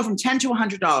tickets go from $10 to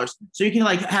 $100. So you can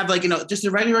like have like, just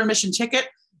a regular admission ticket.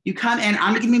 You come in,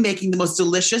 I'm going to be making the most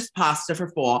delicious pasta for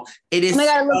fall. It is oh my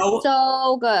God, it looks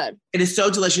so good. It is so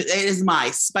delicious. It is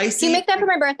my spicy. Do you make that for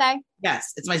my birthday?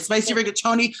 Yes, it's my spicy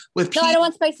rigatoni with No, I don't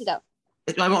want spicy though.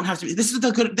 I won't have to. This is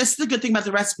the good thing about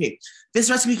the recipe.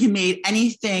 This recipe can make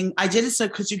anything. I did it so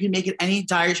because you can make it any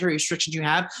dietary restrictions you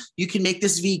have. You can make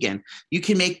this vegan. You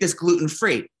can make this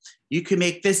gluten-free. You can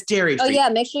make this dairy-free. Oh yeah,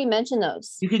 make sure you mention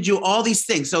those. You can do all these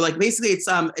things. So like basically it's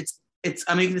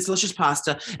I'm making this delicious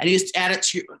pasta and you just add it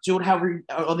to however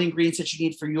all the ingredients that you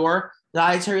need for your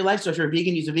dietary life. So if you're a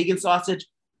vegan, use a vegan sausage.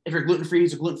 If you're gluten-free,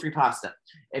 use a gluten-free pasta.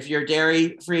 If you're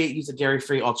dairy-free, use a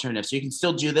dairy-free alternative. So you can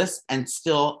still do this and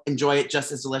still enjoy it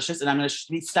just as delicious. And I'm going to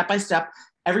be step-by-step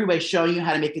every way showing you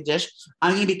how to make a dish.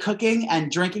 I'm going to be cooking and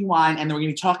drinking wine, and then we're going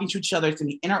to be talking to each other. It's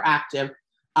going to be interactive.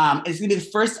 It's going to be the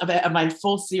first of my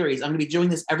full series. I'm going to be doing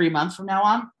this every month from now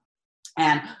on.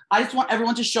 And I just want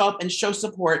everyone to show up and show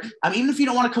support. Even if you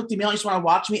don't want to cook the meal, you just want to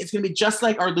watch me, it's going to be just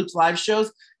like our Luke's live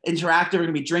shows, interactive. We're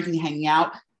going to be drinking, hanging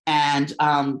out. And,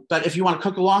 but if you want to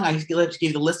cook along, I just give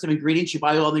you the list of ingredients. You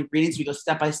buy all the ingredients. We go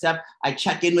step by step. I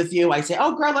check in with you. I say,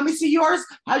 oh girl, let me see yours.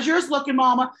 How's yours looking,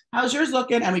 mama? How's yours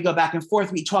looking? And we go back and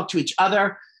forth. We talk to each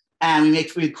other and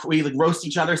we like roast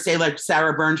each other. Say like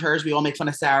Sarah burned hers. We all make fun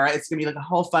of Sarah. It's going to be like a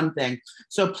whole fun thing.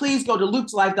 So please go to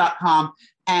lukeslive.com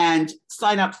and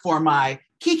sign up for my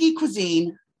Kiki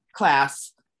Cuisine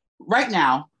class right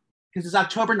now, because it's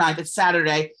October 9th. It's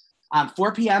Saturday,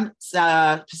 4 p.m.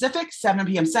 Pacific, 7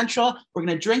 p.m. Central. We're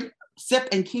going to drink, sip,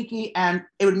 and Kiki, and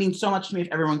it would mean so much to me if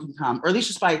everyone can come, or at least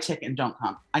just buy a ticket and don't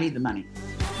come. I need the money.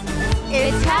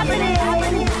 It's happening.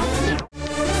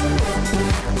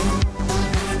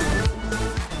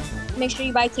 Make sure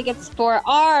you buy tickets for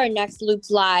our next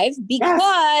Luke's Live because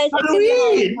Yes, it's gonna be a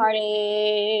Halloween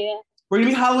party. We're going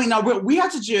to be Halloween. Now, we're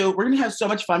going to have so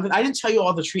much fun. But I didn't tell you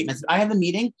all the treatments. I had the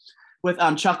meeting with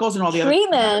Chuckles and all the other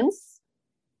treatments.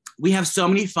 We have so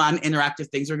many fun, interactive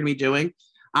things we're going to be doing.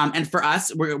 And for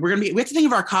us, we have to think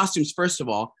of our costumes, first of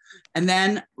all. And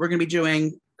then we're going to be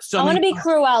doing I want to be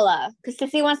Cruella because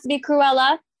Sissy wants to be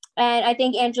Cruella. And I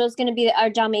think Angela's going to be our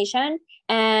Dalmatian.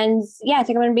 And yeah, I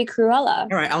think I'm going to be Cruella.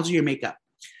 All right, I'll do your makeup.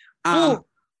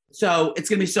 So it's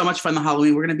going to be so much fun, the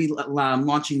Halloween. We're going to be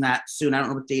launching that soon. I don't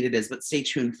know what date it is, but stay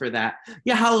tuned for that.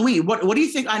 Yeah, Halloween. What do you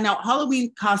think? Now,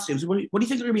 Halloween costumes, what do you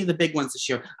think are going to be the big ones this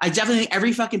year? I definitely think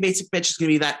every fucking basic bitch is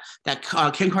going to be that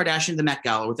Kim Kardashian, the Met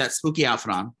Gala with that spooky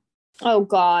outfit on. Oh,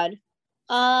 God.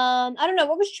 I don't know.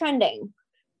 What was trending?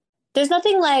 There's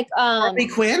nothing like... Harley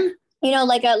Quinn?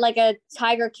 Like a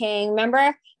Tiger King.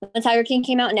 Remember when Tiger King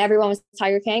came out and everyone was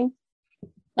Tiger King?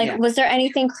 Was there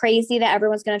anything crazy that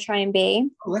everyone's going to try and be?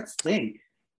 Oh, let's think.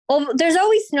 Well, there's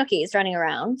always Snookies running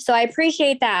around, so I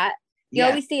appreciate that. You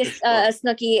always see a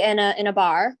Snooki in a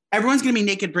bar. Everyone's going to be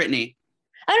naked Britney.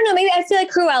 I don't know. Maybe I feel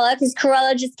like Cruella because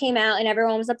Cruella just came out and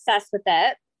everyone was obsessed with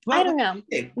it. Well, I don't know.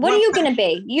 What are you going to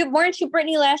be? Weren't you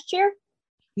Britney last year?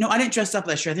 No, I didn't dress up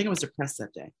last year. I think I was depressed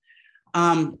that day.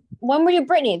 When were you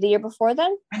Britney? The year before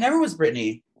then? I never was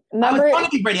Britney. Remember? I was going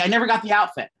to be Britney. I never got the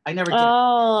outfit. I never did.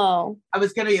 Oh. I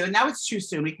was going to be. Now it's too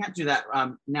soon. We can't do that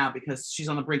now because she's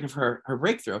on the brink of her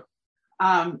breakthrough.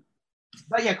 But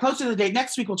yeah, closer to the date.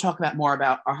 Next week, we'll talk more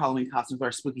about our Halloween costumes,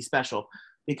 our spooky special,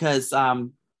 because I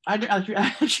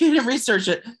didn't research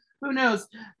it. Who knows?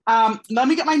 Let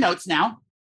me get my notes now.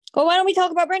 Well, why don't we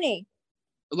talk about Britney?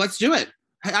 Let's do it.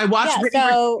 I watched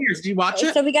Britney. Did you watch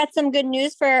it? So we got some good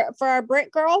news for our Brit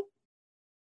girl.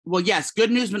 Well, yes,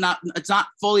 good news, but it's not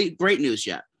fully great news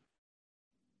yet.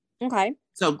 Okay.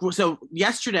 So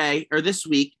yesterday or this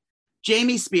week,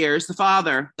 Jamie Spears, the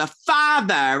father,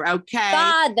 okay.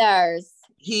 Fathers.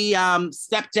 He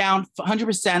stepped down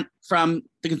 100% from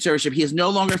the conservatorship. He is no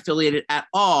longer affiliated at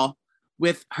all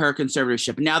with her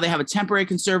conservatorship. Now they have a temporary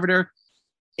conservator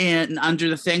under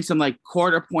the thing, some like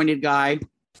court-appointed guy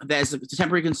that is a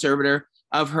temporary conservator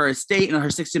of her estate and her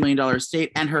 $60 million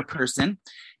estate and her person.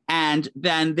 And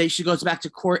then she goes back to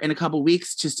court in a couple of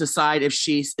weeks to decide if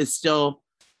she is still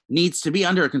needs to be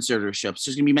under a conservatorship.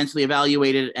 She's going to be mentally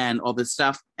evaluated and all this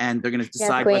stuff. And they're going to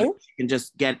decide whether she can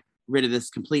just get rid of this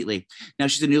completely. Now,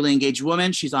 she's a newly engaged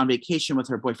woman. She's on vacation with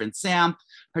her boyfriend, Sam.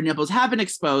 Her nipples have been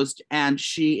exposed and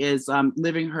she is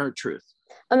living her truth.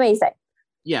 Amazing.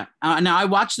 Yeah. Now, I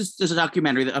watched this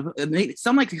documentary.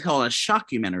 Some like to call it a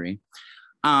shockumentary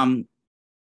on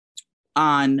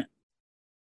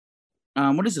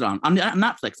what is it on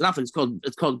Netflix?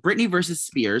 It's called Britney versus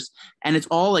Spears, and it's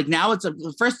all like now it's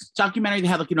the first documentary they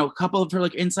had like a couple of her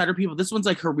like insider people. This one's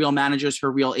like her real managers,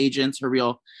 her real agents, her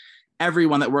real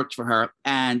everyone that worked for her,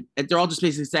 and they're all just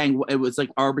basically saying it was like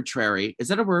arbitrary. Is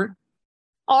that a word?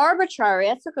 Arbitrary.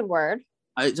 That's a good word.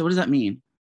 So what does that mean?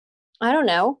 I don't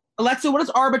know. Alexa, what does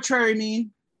arbitrary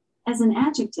mean? As an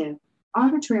adjective,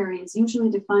 arbitrary is usually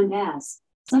defined as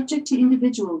subject to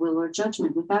individual will or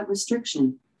judgment without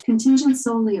restriction, contingent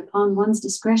solely upon one's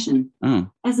discretion.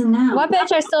 As a noun, What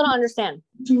bitch? I still don't understand.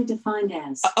 usually defined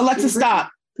as Alexa,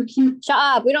 stop. Shut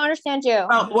up. We don't understand you.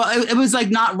 Oh, well, it was like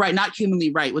not right, not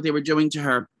humanly right what they were doing to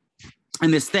her in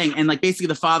this thing. And like basically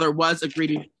the father was a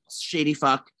greedy, shady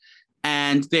fuck.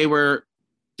 And there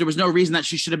was no reason that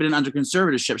she should have been under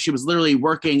conservatorship. She was literally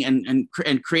working and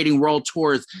creating world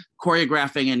tours,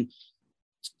 choreographing and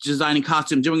designing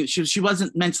costumes, she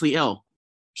wasn't mentally ill.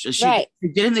 She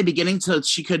did in the beginning so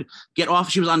she could get off.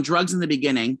 She was on drugs in the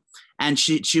beginning. And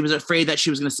she was afraid that she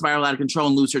was going to spiral out of control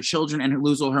and lose her children and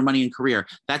lose all her money and career.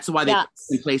 That's why they put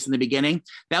in place in the beginning.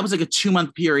 That was like a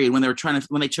 2-month period when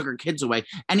they took her kids away.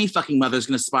 Any fucking mother's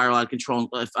going to spiral out of control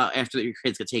after your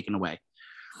kids get taken away.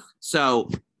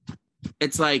 So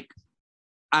it's like,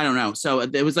 I don't know. So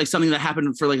it was like something that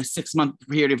happened for like a 6-month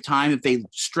period of time if they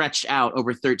stretched out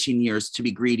over 13 years to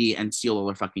be greedy and steal all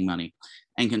her fucking money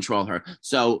and control her.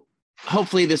 So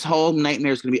hopefully this whole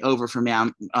nightmare is going to be over for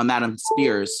Madam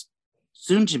Spears.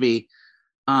 Soon to be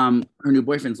her new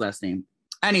boyfriend's last name.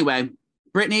 Anyway,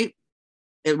 Britney,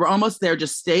 we're almost there.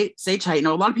 Just stay tight.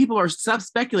 Now, a lot of people are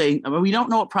speculating. I mean, we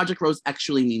don't know what Project Rose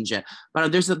actually means yet,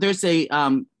 but there's a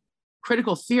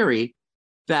critical theory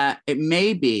that it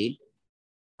may be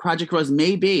Project Rose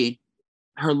may be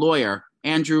her lawyer,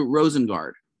 Andrew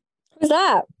Rosengard. Who's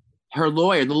that? Her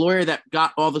lawyer, the lawyer that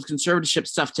got all this conservatorship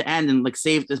stuff to end and like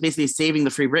basically saving the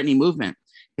Free Britney movement.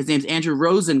 His name's Andrew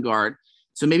Rosengard.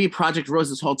 So maybe Project Rose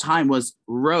this whole time was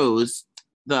Rose,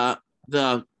 the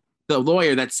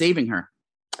lawyer that's saving her.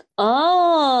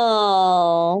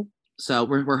 Oh. So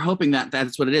we're hoping that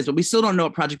that's what it is, but we still don't know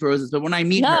what Project Rose is. But when I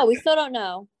meet her, we still don't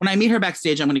know. When I meet her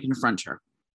backstage, I'm going to confront her.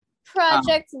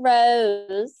 Project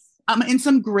Rose. In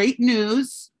some great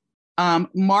news,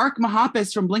 Mark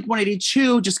Mahoppus from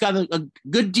Blink-182 just got a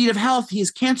good deed of health.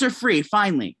 He's cancer-free,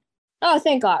 finally. Oh,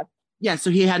 thank God. Yeah,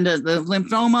 so he had the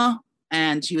lymphoma,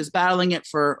 and he was battling it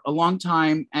for a long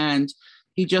time. And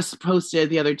he just posted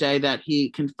the other day that he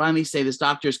can finally say this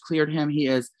doctor's cleared him. He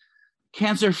is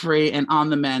cancer-free and on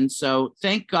the mend. So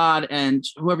thank God, and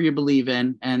whoever you believe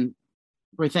in, and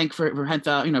we're thankful for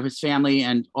his family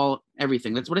and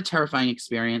everything. What a terrifying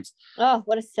experience. Oh,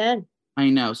 what a sin. I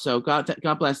know. So God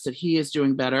bless that he is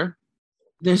doing better.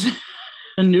 There's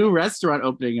a new restaurant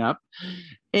opening up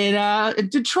in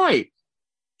Detroit.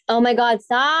 Oh my God,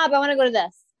 stop. I want to go to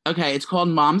this. Okay, it's called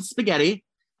Mom's Spaghetti.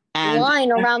 And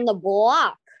line around the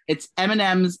block. It's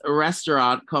M&M's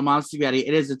restaurant called Mom's Spaghetti.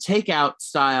 It is a takeout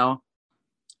style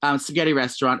spaghetti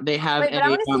restaurant. They have but I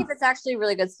want to see if it's actually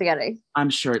really good spaghetti. I'm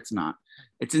sure it's not.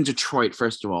 It's in Detroit,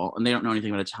 first of all, and they don't know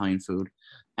anything about Italian food.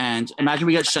 And imagine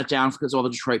we get shut down because all the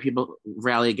Detroit people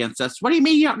rally against us. What do you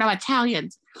mean you don't know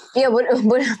Italians? Yeah,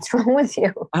 what's wrong with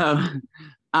you?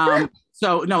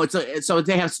 So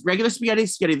they have regular spaghetti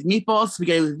with meatballs,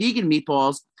 spaghetti with vegan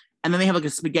meatballs, and then they have like a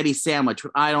spaghetti sandwich.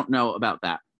 I don't know about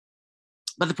that,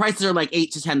 but the prices are like $8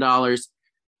 to $10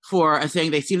 for a thing.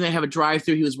 They seem to have a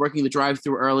drive-through. He was working the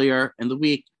drive-through earlier in the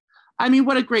week. I mean,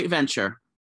 what a great venture!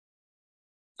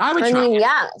 I would try.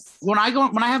 Yes. When I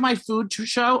have my food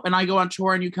show and I go on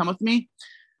tour and you come with me,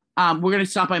 we're gonna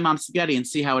stop by Mom's Spaghetti and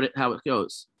see how it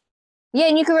goes. Yeah,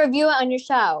 and you can review it on your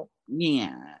show.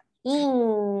 Yeah.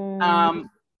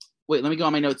 Wait, let me go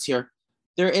on my notes here.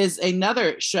 There is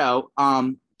another show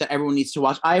that everyone needs to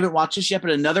watch. I haven't watched this yet,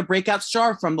 but another breakout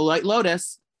star from The White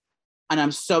Lotus, and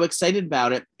I'm so excited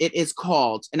about it. It is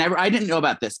called, and I didn't know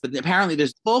about this, but apparently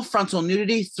there's full frontal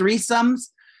nudity, threesomes,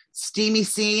 steamy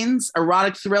scenes,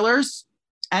 erotic thrillers,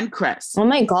 and Chris. Oh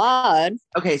my God.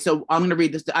 Okay, so I'm gonna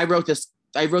read this. I wrote this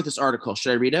article.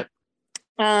 Should I read it?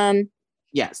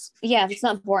 Yes. Yeah, it's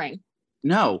not boring.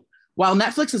 No. While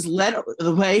Netflix has led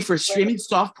the way for streaming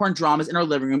soft porn dramas in our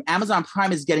living room, Amazon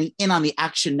Prime is getting in on the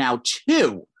action now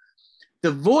too.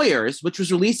 The Voyeurs, which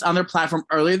was released on their platform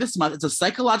earlier this month, is a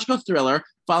psychological thriller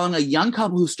following a young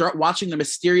couple who start watching their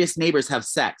mysterious neighbors have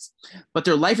sex. But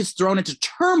their life is thrown into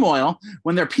turmoil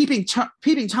when their peeping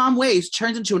Tom ways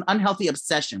turns into an unhealthy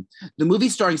obsession. The movie,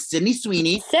 starring Sydney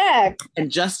Sweeney and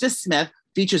Justice Smith,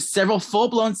 features several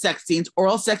full-blown sex scenes,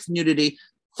 oral sex, nudity,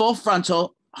 full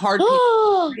frontal, hard.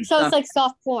 So it's like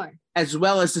soft porn. As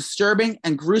well as disturbing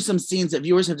and gruesome scenes that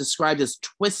viewers have described as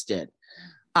twisted.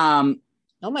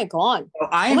 Oh my God.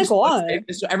 So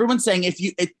so everyone's saying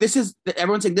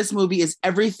everyone's saying this movie is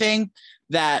everything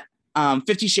that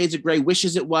 50 Shades of Grey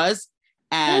wishes it was.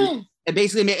 And it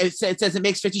basically it says it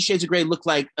makes 50 Shades of Grey look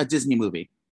like a Disney movie.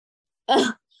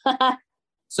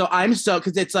 So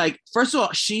because it's like, first of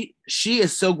all, she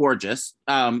is so gorgeous.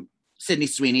 Sydney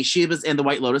Sweeney, she was in The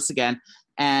White Lotus again,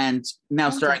 and now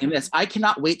starring in this. I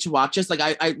cannot wait to watch this. Like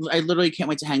I literally can't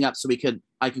wait to hang up so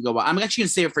I can go watch. I'm actually gonna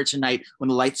save it for tonight when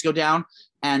the lights go down,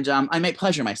 and I might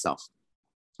pleasure myself.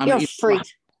 You're a freak.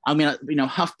 I'm gonna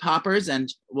huff poppers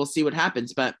and we'll see what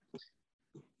happens. But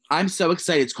I'm so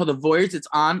excited. It's called The Voyage. It's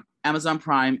on Amazon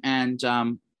Prime, and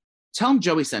tell them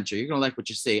Joey sent you. You're gonna like what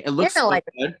you see. It looks so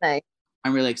good.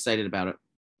 I'm really excited about it.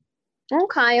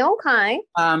 Okay.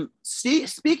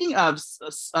 Speaking of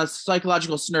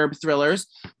psychological snurb thrillers,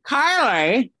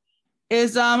 Kylie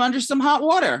is under some hot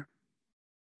water.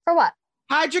 For what?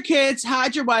 Hide your kids,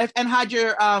 hide your wife, and hide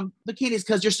your bikinis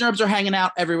because your snurbs are hanging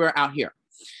out everywhere out here.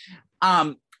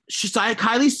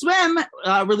 Kylie Swim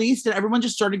released, and everyone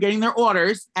just started getting their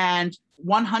orders, and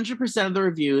 100% of the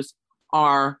reviews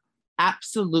are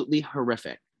absolutely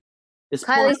horrific.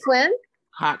 Kylie Swim?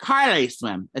 Kylie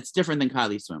Swim. It's different than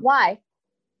Kylie Swim. Why?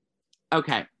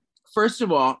 Okay. First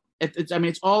of all,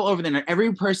 it's all over the internet.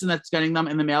 Every person that's getting them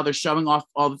in the mail, they're showing off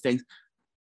all the things.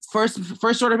 First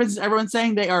order of business, everyone's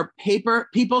saying they are paper.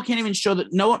 People can't even show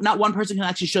that. No, not one person can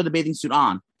actually show the bathing suit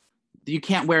on. You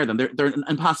can't wear them. They're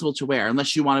impossible to wear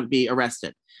unless you want to be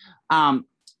arrested.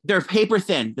 They're paper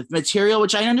thin. The material,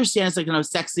 which I understand is like,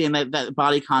 sexy and that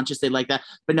body conscious, they like that.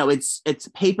 But no, it's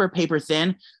paper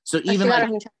thin. So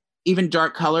even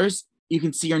dark colors, you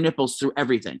can see your nipples through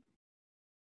everything.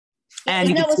 And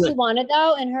isn't that what she wanted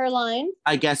though in her line?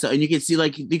 I guess so. And you could see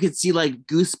like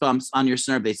goosebumps on your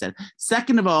snurb, they said.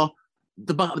 Second of all,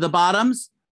 the bottoms,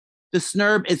 the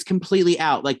snurb is completely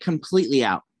out.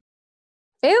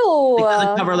 Ew. It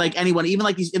doesn't cover like anyone, even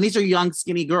like these are young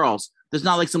skinny girls. There's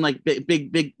not like some like big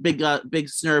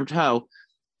snurb toe.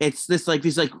 It's this like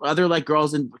these like other like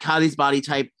girls in Kylie's body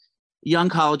type, young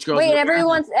college girls. Wait,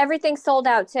 everything's sold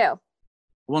out too.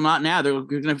 Well, not now. They're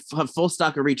going to have full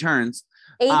stock of returns.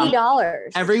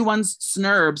 $80. Everyone's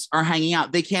snurbs are hanging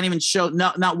out. They can't even show.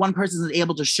 Not one person is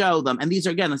able to show them. And these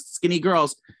are again skinny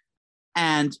girls,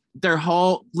 and their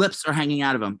whole lips are hanging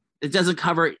out of them. It doesn't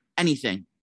cover anything.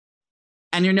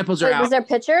 And your nipples are out. Was there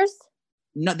pictures?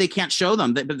 No, they can't show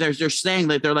them. But they're saying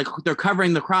that they're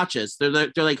covering the crotches.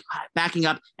 They're like backing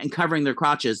up and covering their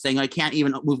crotches, saying I can't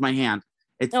even move my hand.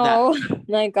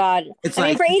 My God. I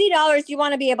mean, for $80, you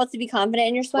want to be able to be confident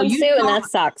in your swimsuit, and that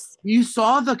sucks. You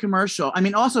saw the commercial. I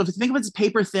mean, also, if you think of it as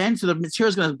paper thin, so the material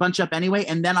is going to bunch up anyway.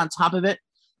 And then on top of it,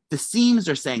 the seams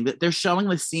are saying that they're showing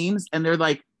the seams, and they're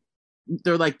like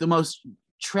the most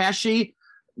trashy,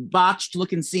 botched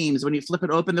looking seams. When you flip it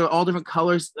open, they're all different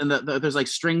colors, and there's like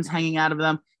strings hanging out of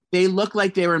them. They look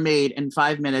like they were made in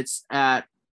 5 minutes at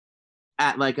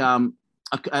a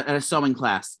sewing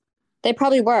class. They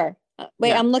probably were. Wait,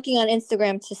 yeah. I'm looking on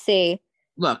Instagram to see.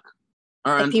 Look.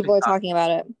 If people are talking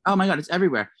about it. Oh my God, it's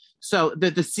everywhere. So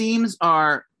the seams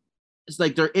are, it's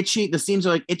like they're itchy. The seams are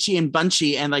like itchy and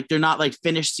bunchy, and like they're not like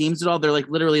finished seams at all. They're like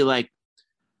literally like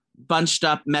bunched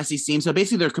up, messy seams. So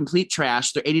basically they're complete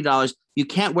trash. They're $80. You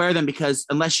can't wear them because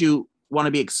unless you want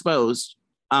to be exposed.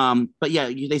 But yeah,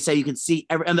 they say you can see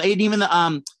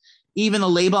even the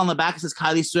label on the back says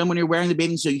Kylie Swim. When you're wearing the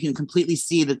bathing suit, you can completely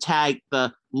see the tag,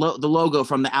 the logo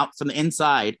from the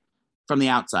inside, from the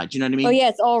outside. Do you know what I mean? Oh yeah,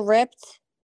 it's all ripped.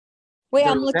 Wait,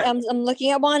 I'm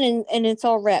looking at one and it's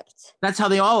all ripped. That's how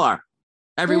they all are.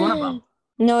 Every one of them.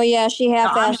 No, yeah, she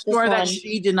half-assed this one. I'm sure that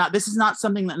she did not. This is not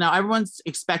something that now everyone's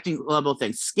expecting level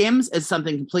things. Skims is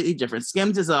something completely different.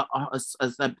 Skims is a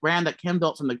brand that Kim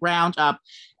built from the ground up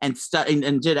and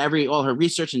did all her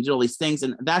research and did all these things,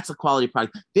 and that's a quality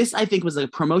product. This I think was a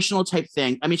promotional type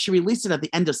thing. I mean, she released it at the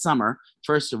end of summer,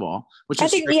 first of all, which I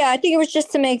think it was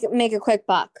just to make a quick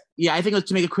buck. Yeah, I think it was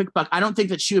to make a quick buck. I don't think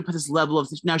that she would put this level of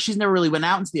now. She's never really went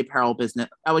out into the apparel business.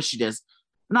 I wish she did.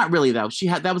 Not really though.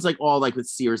 That was like all like with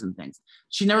Sears and things.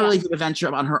 She never really did a venture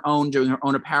on her own, doing her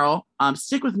own apparel.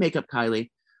 Stick with makeup, Kylie,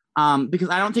 because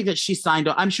I don't think that she signed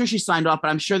off. I'm sure she signed off, but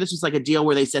I'm sure this was like a deal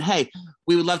where they said, "Hey,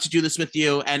 we would love to do this with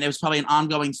you," and it was probably an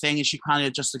ongoing thing. And she kind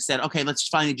of just like said, "Okay, let's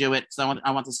finally do it." So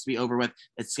I want this to be over with.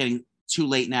 It's getting too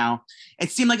late now.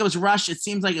 It seemed like it was rushed. It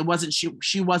seems like it wasn't.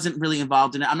 She wasn't really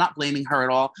involved in it. I'm not blaming her at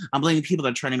all. I'm blaming people that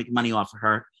are trying to make money off of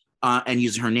her and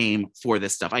use her name for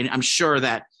this stuff. I'm sure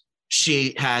that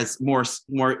she has more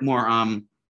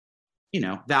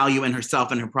value in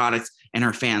herself and her products and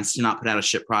her fans to not put out a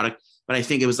shit product. But I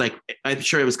think it was like, I'm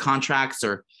sure it was contracts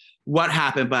or what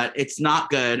happened, but it's not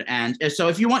good. And so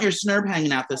if you want your snurb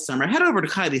hanging out this summer, head over to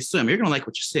Kylie Swim. You're going to like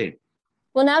what you see.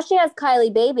 Well, now she has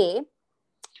Kylie Baby.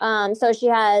 So she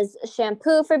has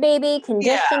shampoo for baby,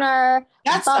 conditioner,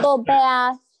 bubble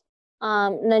bath.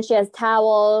 And then she has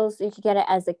towels. You can get it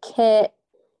as a kit.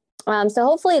 So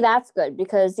hopefully that's good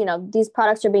because, you know, these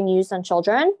products are being used on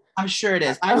children. I'm sure it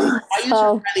is. I use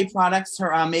her Kylie products,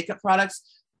 her makeup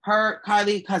products. Her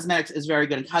Kylie Cosmetics is very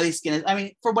good. And Kylie Skin is, I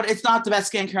mean, for what it's not the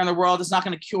best skincare in the world. It's not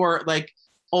going to cure like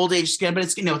old age skin, but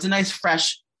it's, you know, it's a nice,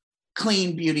 fresh,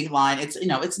 clean beauty line. It's, you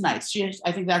know, it's nice.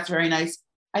 I think that's very nice.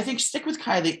 I think stick with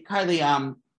Kylie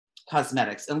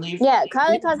Cosmetics and leave. Yeah,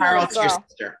 Kylie Cosmetics. To your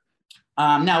sister.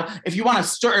 Now, if you want a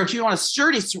sturdy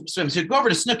swimsuit, go over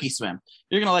to Snooki Swim.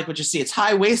 You're gonna like what you see. It's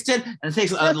high waisted and it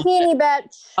takes Snookini,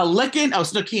 bitch. A licking. Oh,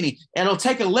 Snookini. It'll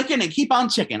take a licking and keep on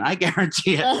chicken. I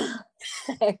guarantee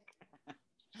it.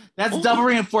 That's double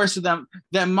reinforced to them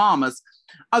mamas.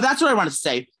 Oh, that's what I wanted to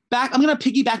say. I'm gonna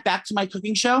piggyback back to my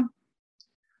cooking show.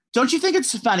 Don't you think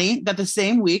it's funny that the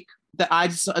same week that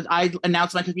I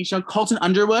announced my cooking show, Colton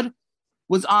Underwood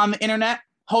was on the internet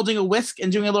holding a whisk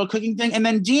and doing a little cooking thing, and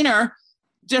then Diener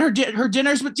did her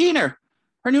dinners with Diener,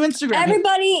 her new Instagram.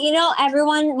 Everybody, you know,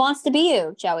 everyone wants to be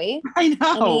you, Joey. I know.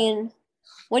 I mean,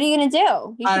 what are you gonna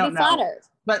do? You should be flattered.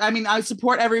 But I mean, I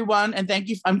support everyone, and thank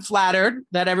you. I'm flattered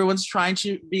that everyone's trying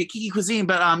to be a Kiki Cuisine.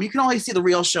 But you can only see the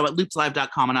real show at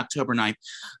loopslive.com on October 9th.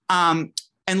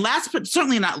 And last but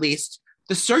certainly not least,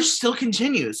 the search still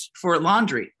continues for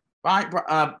laundry. What's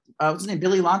his name?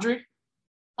 Billy Laundry?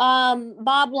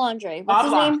 Bob Laundry. What's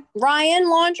his name? Ryan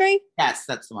Laundry? Yes,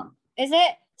 that's the one. Is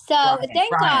it? So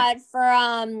thank God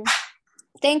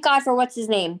for what's his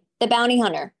name? The bounty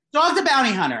hunter. Dog the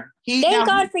bounty hunter. Thank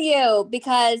God for you,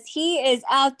 because he is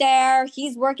out there.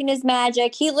 He's working his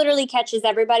magic. He literally catches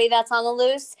everybody that's on the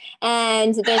loose.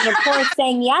 And there's reports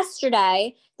saying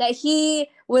yesterday that he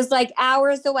was like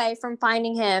hours away from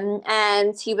finding him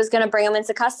and he was going to bring him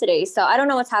into custody. So I don't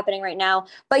know what's happening right now,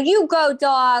 but you go,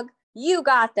 dog. You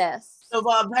got this. So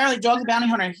apparently Dog the bounty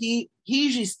hunter, he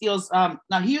usually steals,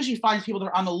 he usually finds people that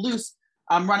are on the loose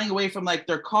running away from like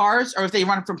their cars, or if they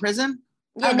run from prison.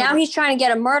 Yeah, now he's trying to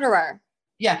get a murderer.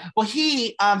 Yeah, well,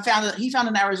 he found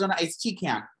an Arizona iced tea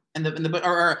can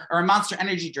or a Monster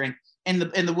Energy drink in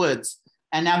the woods,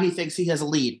 and now he thinks he has a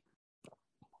lead.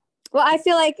 Well, I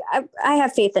feel like I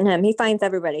have faith in him. He finds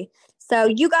everybody. So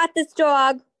you got this,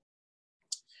 dog.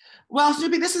 Well,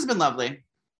 Snoopy, this has been lovely.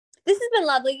 This has been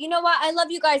lovely. You know what? I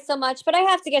love you guys so much, but I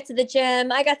have to get to the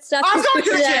gym. I got stuff to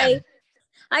do today.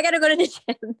 I got to go to the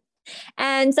gym.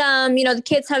 And, the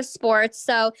kids have sports.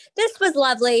 So this was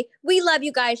lovely. We love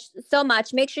you guys so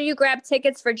much. Make sure you grab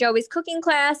tickets for Joey's cooking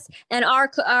class and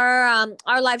our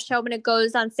live show when it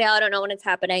goes on sale. I don't know when it's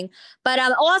happening. But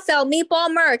also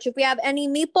meatball merch. If we have any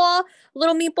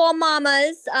little meatball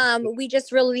mamas, we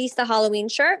just released a Halloween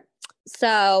shirt.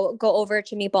 So go over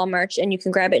to meatball merch and you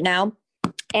can grab it now.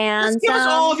 And give us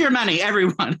all of your money,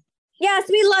 everyone. Yes,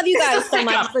 we love you guys so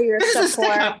much for your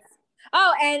support.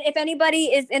 Oh, and if anybody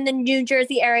is in the New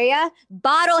Jersey area,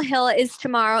 Bottle Hill is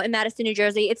tomorrow in Madison, New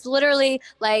Jersey. It's literally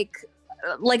like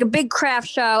a big craft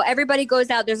show. Everybody goes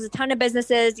out. There's a ton of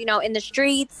businesses, in the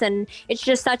streets, and it's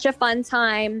just such a fun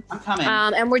time. I'm coming.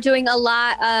 And we're doing a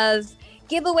lot of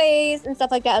giveaways and stuff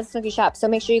like that at the Snooki Shop. So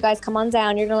make sure you guys come on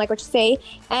down. You're going to like what you see.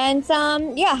 And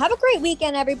have a great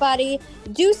weekend, everybody.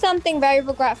 Do something very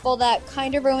regretful that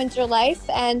kind of ruins your life.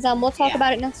 And we'll talk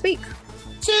about it next week.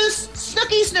 Cheers,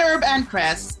 Snooki, Snurb, and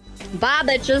Chris. Bye,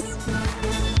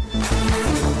 bitches.